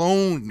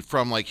cloned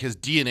from like his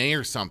DNA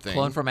or something.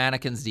 Clone from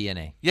Anakin's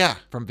DNA. Yeah.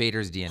 From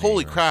Vader's DNA.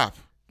 Holy right? crap.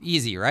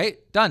 Easy, right?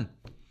 Done.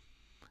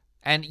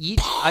 And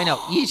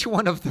each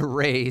one of the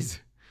Reys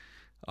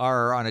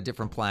are on a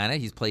different planet.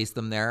 He's placed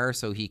them there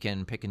so he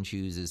can pick and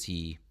choose as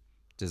he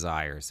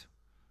desires.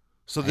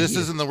 So this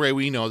isn't the Rey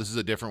we know. This is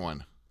a different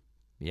one.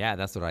 Yeah,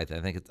 that's what I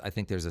think. I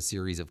think there's a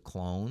series of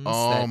clones.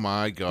 Oh that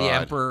my God. The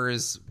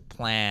Emperor's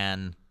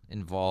plan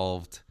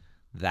involved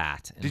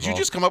that. Did you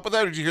just come up with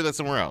that, or did you hear that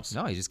somewhere else?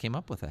 No, he just came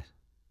up with it.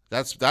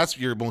 That's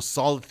your most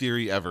solid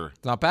theory ever.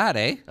 It's not bad,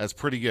 eh? That's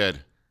pretty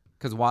good.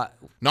 Because what?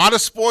 Not a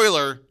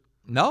spoiler.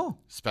 No.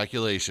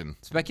 Speculation.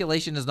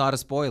 Speculation is not a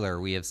spoiler.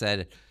 We have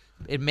said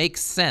it makes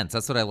sense.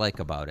 That's what I like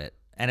about it.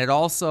 And it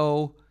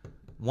also,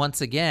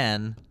 once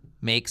again,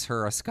 makes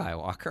her a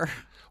Skywalker.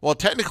 Well,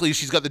 technically,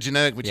 she's got the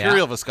genetic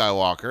material of a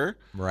Skywalker.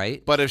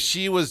 Right. But if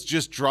she was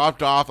just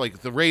dropped off, like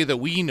the Rey that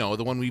we know,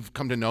 the one we've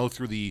come to know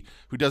through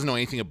who doesn't know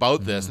anything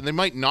about this, and they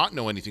might not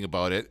know anything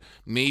about it,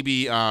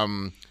 maybe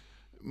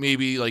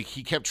like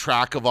he kept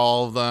track of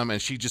all of them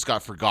and she just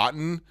got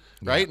forgotten,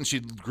 right? And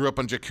she grew up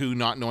on Jakku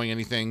not knowing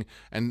anything.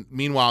 And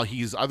meanwhile,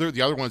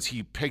 the other ones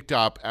he picked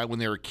up when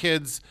they were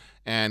kids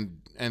and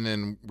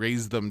then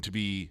raised them to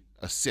be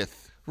a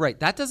Sith. Right.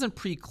 That doesn't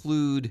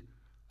preclude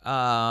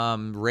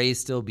Rey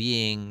still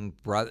being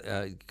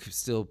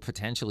still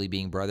potentially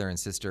being brother and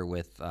sister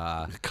with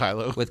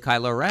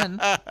Kylo Ren.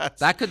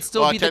 That could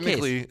still be the case.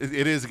 Technically,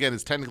 it is again.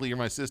 It's technically you're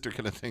my sister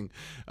kind of thing.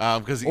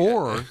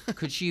 Or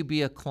could she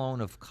be a clone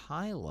of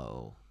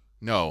Kylo?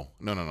 No.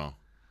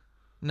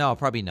 No,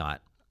 probably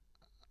not.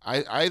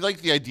 I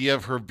like the idea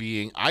of her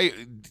being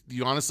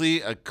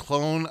honestly a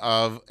clone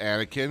of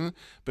Anakin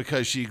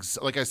because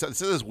like I said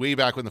this way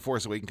back when The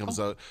Force Awakens comes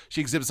out.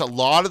 She exhibits a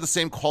lot of the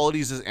same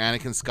qualities as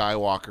Anakin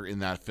Skywalker in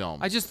that film.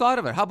 I just thought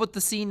of it. How about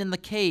the scene in the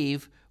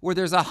cave where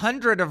there's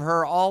 100 of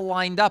her all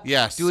lined up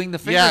doing the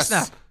finger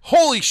snap?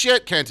 Holy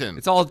shit, Kenton.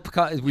 It's all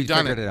because we've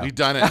done figured it out. We've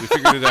done it. We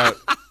figured it out.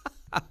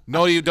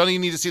 No, you don't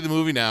even need to see the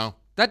movie now.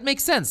 That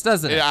makes sense,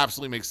 doesn't it? It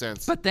absolutely makes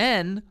sense. But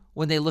then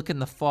when they look in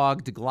the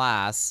fogged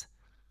glass,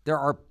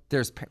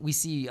 we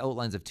see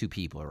outlines of two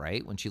people,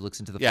 right? When she looks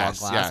into the fogged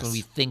glass, when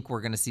we think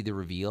we're going to see the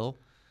reveal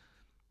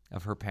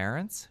of her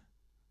parents.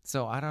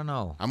 So I don't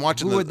know.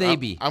 Who would they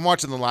be? I'm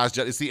watching The Last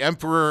Jedi. It's the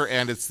Emperor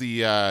and it's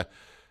the I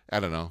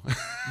don't know.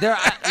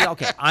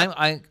 Okay.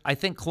 I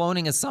think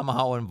cloning is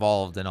somehow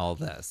involved in all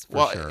this.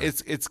 Sure.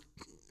 it's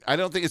I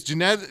don't think it's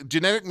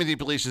genetic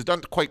manipulation. It's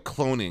not quite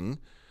cloning.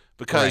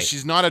 Because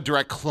she's not a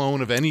direct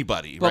clone of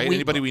anybody, right?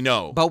 Anybody we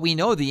know. But we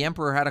know the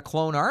Emperor had a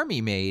clone army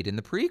made in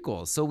the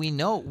prequels, so we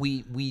know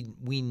we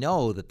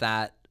know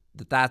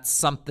that's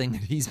something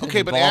that he's been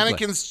okay. But involved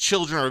Anakin's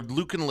children are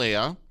Luke and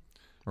Leia,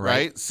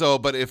 right? So,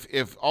 but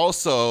if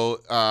also,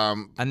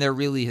 and they're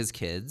really his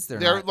kids,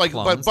 they're not like,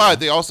 clones, but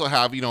they also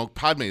have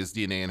Padme's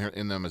DNA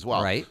in them as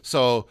well, right?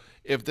 So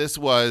if this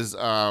was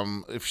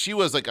if she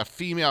was like a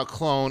female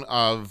clone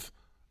of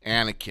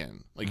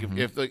Anakin, like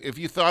if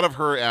you thought of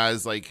her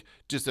as like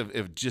just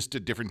a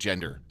different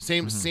gender,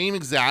 same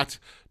exact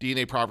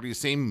DNA properties,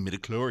 same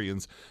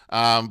midichlorians,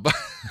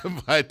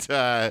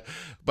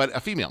 but a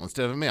female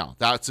instead of a male.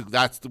 That's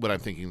what I'm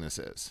thinking this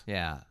is.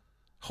 Yeah.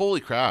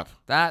 Holy crap.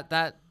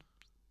 That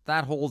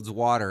holds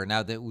water.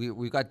 Now that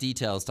we've got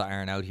details to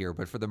iron out here,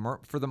 but for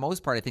the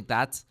most part, I think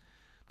I'm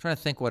trying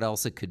to think what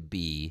else it could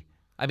be.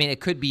 I mean,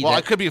 it could be Well, that,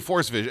 it could be a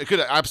Force vision. It could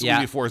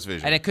absolutely be a Force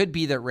vision. and it could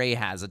be that Rey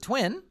has a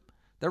twin.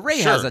 That Rey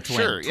has a twin.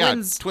 Sure,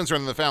 Twins, yeah. Twins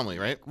run in the family,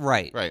 right?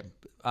 right? Right.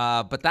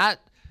 But that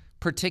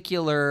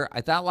particular,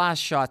 at that last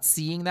shot,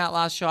 seeing that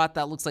last shot,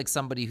 that looks like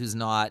somebody who's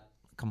not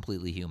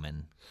completely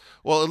human.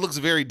 Well, it looks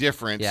very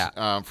different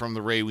Yeah. from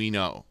the Rey we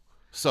know.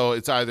 So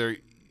it's either,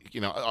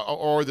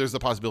 or there's the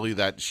possibility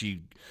that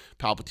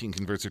Palpatine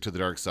converts her to the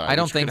dark side. I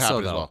don't which think could so,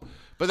 happen as though. well.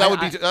 But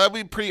that would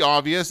be pretty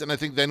obvious, and I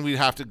think then we'd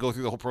have to go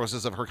through the whole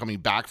process of her coming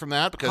back from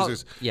that because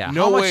there's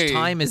no how way. much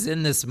time is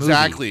in this movie?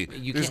 Exactly.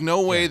 You There's can't-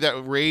 no way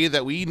that Rey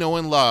that we know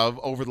and love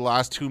over the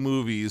last 2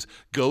 movies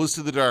goes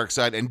to the dark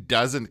side and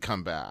doesn't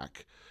come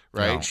back.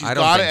 Right? No, She's I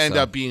don't got to think end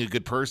so. up being a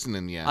good person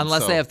in the end.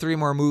 Unless so. they have 3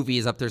 more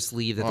movies up their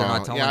sleeve that they're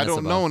not telling us I don't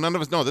about. know. None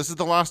of us know. This is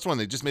the last one.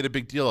 They just made a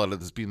big deal out of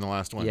this being the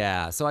last one.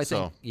 Yeah, so I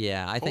think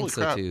I think Holy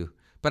so crap. too.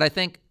 But I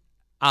think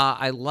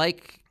I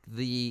like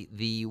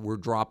the we're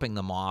dropping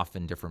them off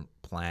in different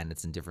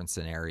planets and different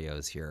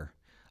scenarios here.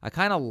 I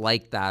kind of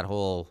like that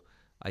whole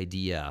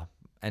idea,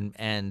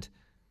 and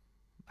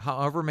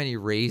however many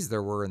Reys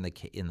there were in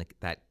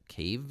that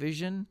cave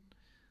vision,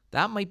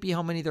 that might be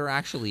how many there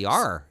actually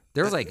are.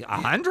 There's like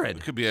 100.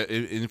 It could be an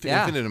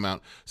infinite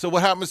amount. So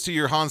what happens to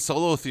your Han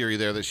Solo theory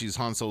there that she's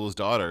Han Solo's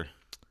daughter?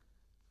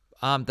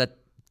 That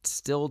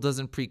still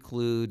doesn't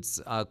preclude.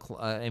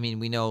 I mean,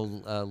 we know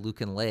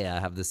Luke and Leia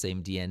have the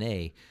same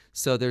DNA,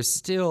 so there's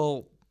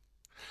still.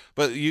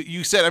 But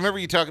you said, I remember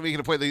you making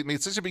a point, they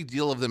made such a big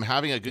deal of them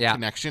having a good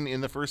connection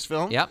in the first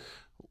film. Yep.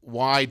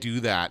 Why do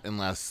that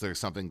unless there's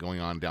something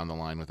going on down the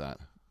line with that?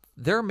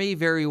 There may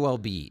very well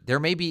be. There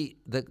may be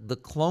the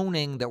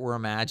cloning that we're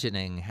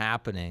imagining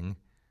happening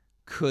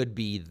could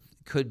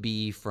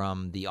be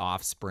from the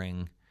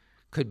offspring,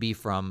 could be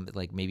from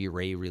like maybe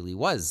Rey really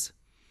was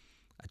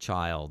a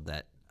child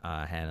that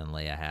Han and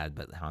Leia had,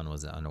 but Han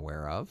was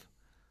unaware of.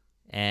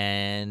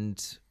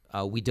 And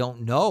we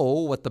don't know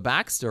what the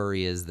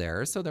backstory is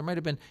there. So there might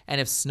have been,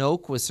 and if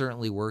Snoke was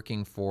certainly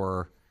working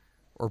for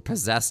or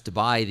possessed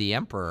by the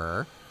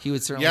Emperor, he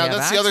would certainly have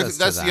access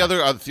to the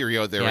other theory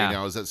out there right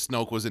now is that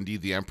Snoke was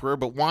indeed the Emperor.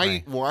 But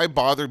why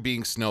bother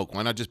being Snoke?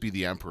 Why not just be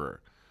the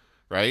Emperor?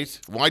 Right?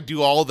 Why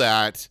do all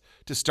that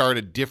to start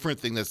a different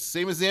thing that's the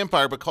same as the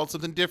Empire but called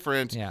something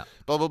different? Yeah.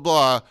 Blah blah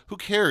blah. Who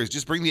cares?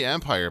 Just bring the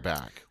Empire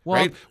back.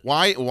 Well,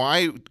 right?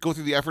 Why go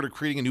through the effort of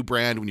creating a new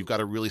brand when you've got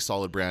a really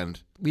solid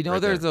brand? We know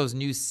right there's there? those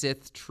new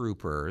Sith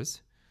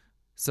troopers.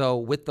 So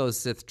with those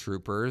Sith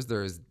troopers,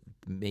 there's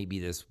maybe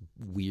this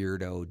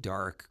weirdo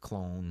dark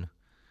clone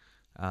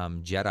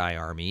Jedi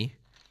army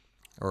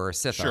or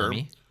Sith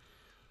army.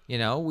 You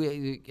know,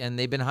 and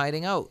they've been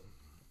hiding out.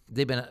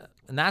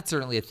 And that's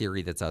certainly a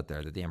theory that's out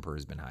there that the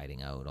Emperor's been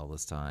hiding out all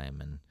this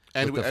time,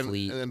 and with the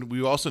fleet. And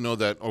we also know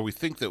that, or we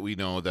think that we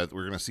know that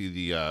we're going to see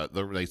the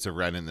Knights of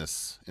Ren in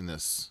this.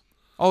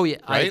 Oh yeah,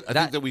 right? I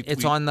think that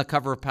it's on the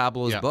cover of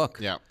Pablo's book.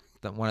 Yeah,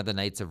 one of the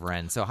Knights of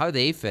Ren. So how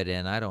they fit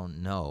in, I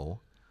don't know,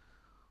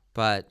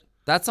 but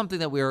that's something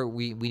that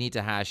we need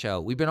to hash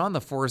out. We've been on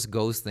the Force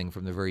Ghost thing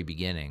from the very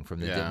beginning, from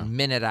the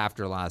minute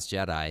after Last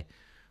Jedi,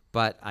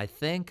 but I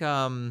think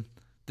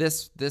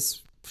this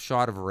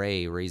shot of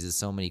Rey raises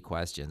so many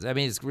questions. I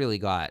mean, it's really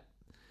got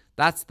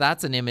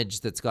that's an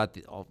image that's got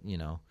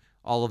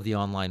all of the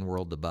online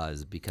world to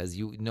buzz, because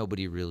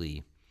nobody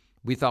really.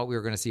 We thought we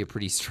were going to see a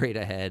pretty straight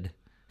ahead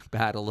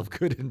battle of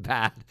good and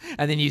bad,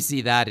 and then you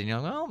see that and you're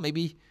like, well,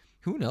 maybe,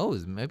 who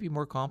knows, maybe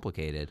more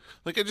complicated.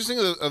 Like, I just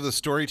think of the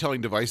storytelling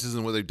devices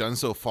and what they've done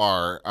so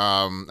far.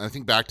 I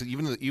think back to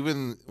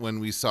even when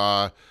we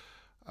saw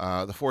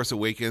The Force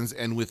Awakens,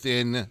 and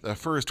within the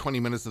first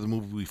 20 minutes of the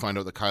movie, we find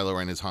out that Kylo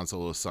Ren is Han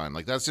Solo's son.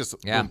 Like, that's just,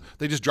 boom,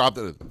 they just dropped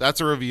it.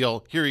 That's a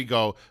reveal. Here you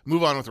go.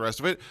 Move on with the rest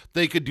of it.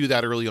 They could do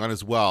that early on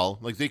as well.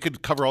 Like, they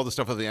could cover all the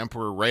stuff of the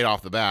Emperor right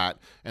off the bat,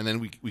 and then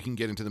we can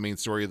get into the main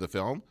story of the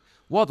film.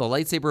 Well, the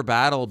lightsaber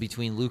battle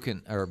between Rey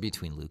and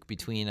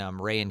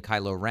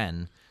Kylo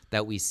Ren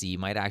that we see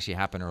might actually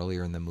happen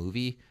earlier in the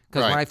movie.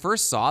 Because when I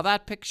first saw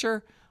that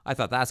picture, I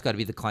thought that's got to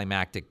be the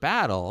climactic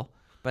battle.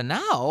 But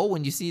now,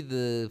 when you see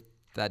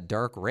that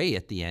dark Rey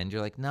at the end, you're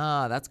like,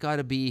 nah, that's got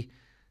to be.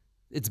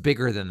 It's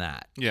bigger than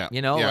that. Yeah,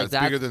 like it's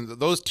bigger than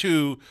those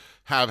two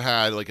have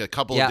had like a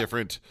couple of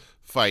different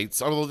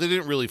fights. Although they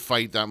didn't really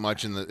fight that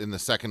much in the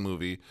second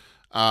movie.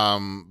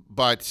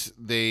 But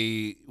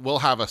they will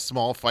have a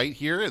small fight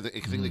here. I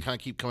think they kind of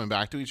keep coming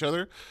back to each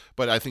other.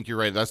 But I think you're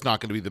right. That's not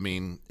going to be the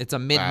main. It's a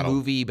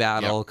mid-movie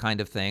battle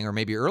kind of thing, or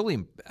maybe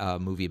early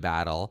movie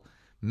battle.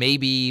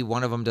 Maybe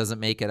one of them doesn't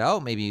make it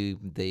out. Maybe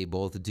they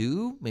both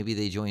do. Maybe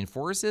they join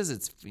forces.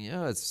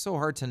 It's so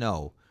hard to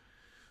know.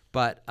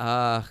 But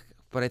I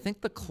think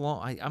the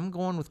clone. I'm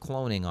going with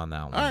cloning on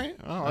that one. All right.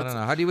 Well, I don't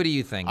know. What do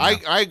you think?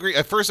 I agree.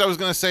 At first, I was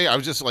going to say, I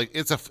was just like,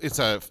 it's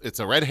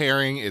a red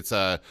herring. It's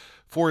a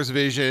Force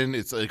vision.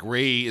 It's like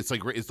Rey. It's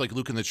like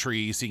Luke in the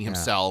tree seeing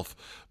himself.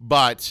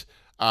 But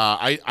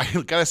I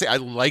gotta say, I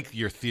like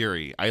your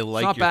theory. I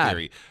like your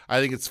theory. I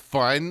think it's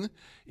fun.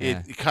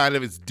 It kind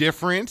of is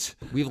different.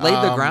 We've laid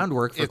the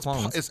groundwork for it's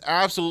clones. It's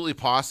absolutely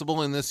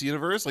possible in this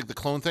universe, like the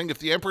clone thing. If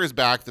the Emperor is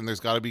back, then there's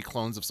got to be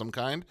clones of some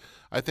kind,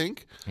 I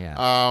think.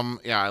 Yeah.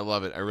 Yeah, I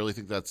love it. I really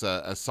think that's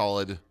a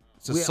solid.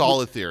 It's a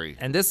solid theory.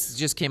 And this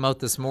just came out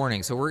this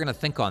morning, so we're gonna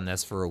think on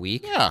this for a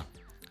week. Yeah.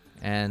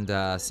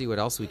 And see what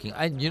else we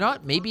can. You know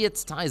what? Maybe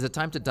it's time. Is it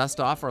time to dust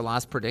off our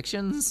last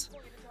predictions?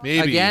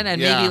 Maybe Again,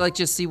 and yeah. maybe like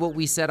just see what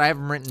we said. I have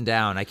them written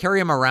down. I carry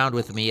them around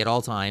with me at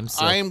all times.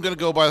 So. I'm going to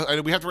go by,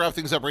 we have to wrap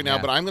things up right now,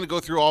 Yeah. but I'm going to go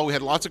through all. We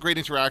had lots of great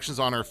interactions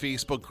on our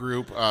Facebook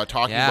group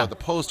talking Yeah. about the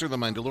poster, the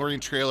Mandalorian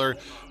trailer.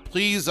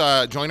 Please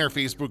join our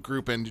Facebook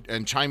group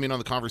and chime in on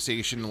the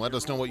conversation and let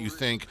us know what you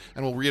think,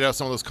 and we'll read out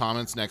some of those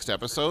comments next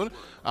episode.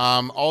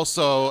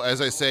 Also,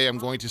 as I say, I'm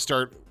going to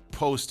start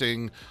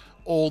posting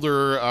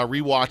older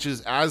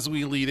rewatches as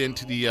we lead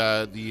into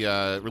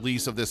the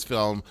release of this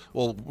film.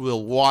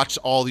 We'll watch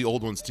all the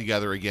old ones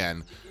together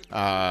again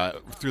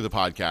through the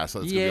podcast.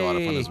 So that's gonna be a lot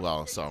of fun as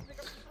well. So, all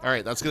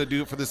right, that's gonna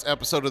do it for this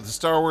episode of the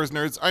Star Wars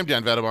Nerds. I'm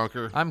Dan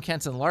Vadebonker. I'm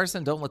Kenton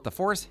Larson. Don't let the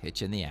Force hit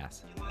you in the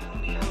ass.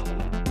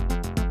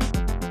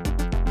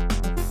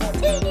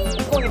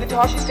 Going to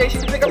Toshi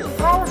Station to pick up some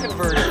power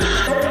converters.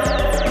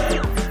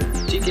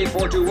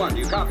 TK421, do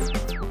you copy?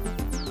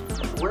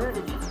 Where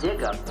did you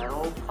dig up that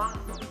old fossil?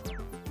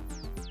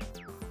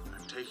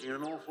 I'm taking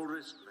an awful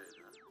risk,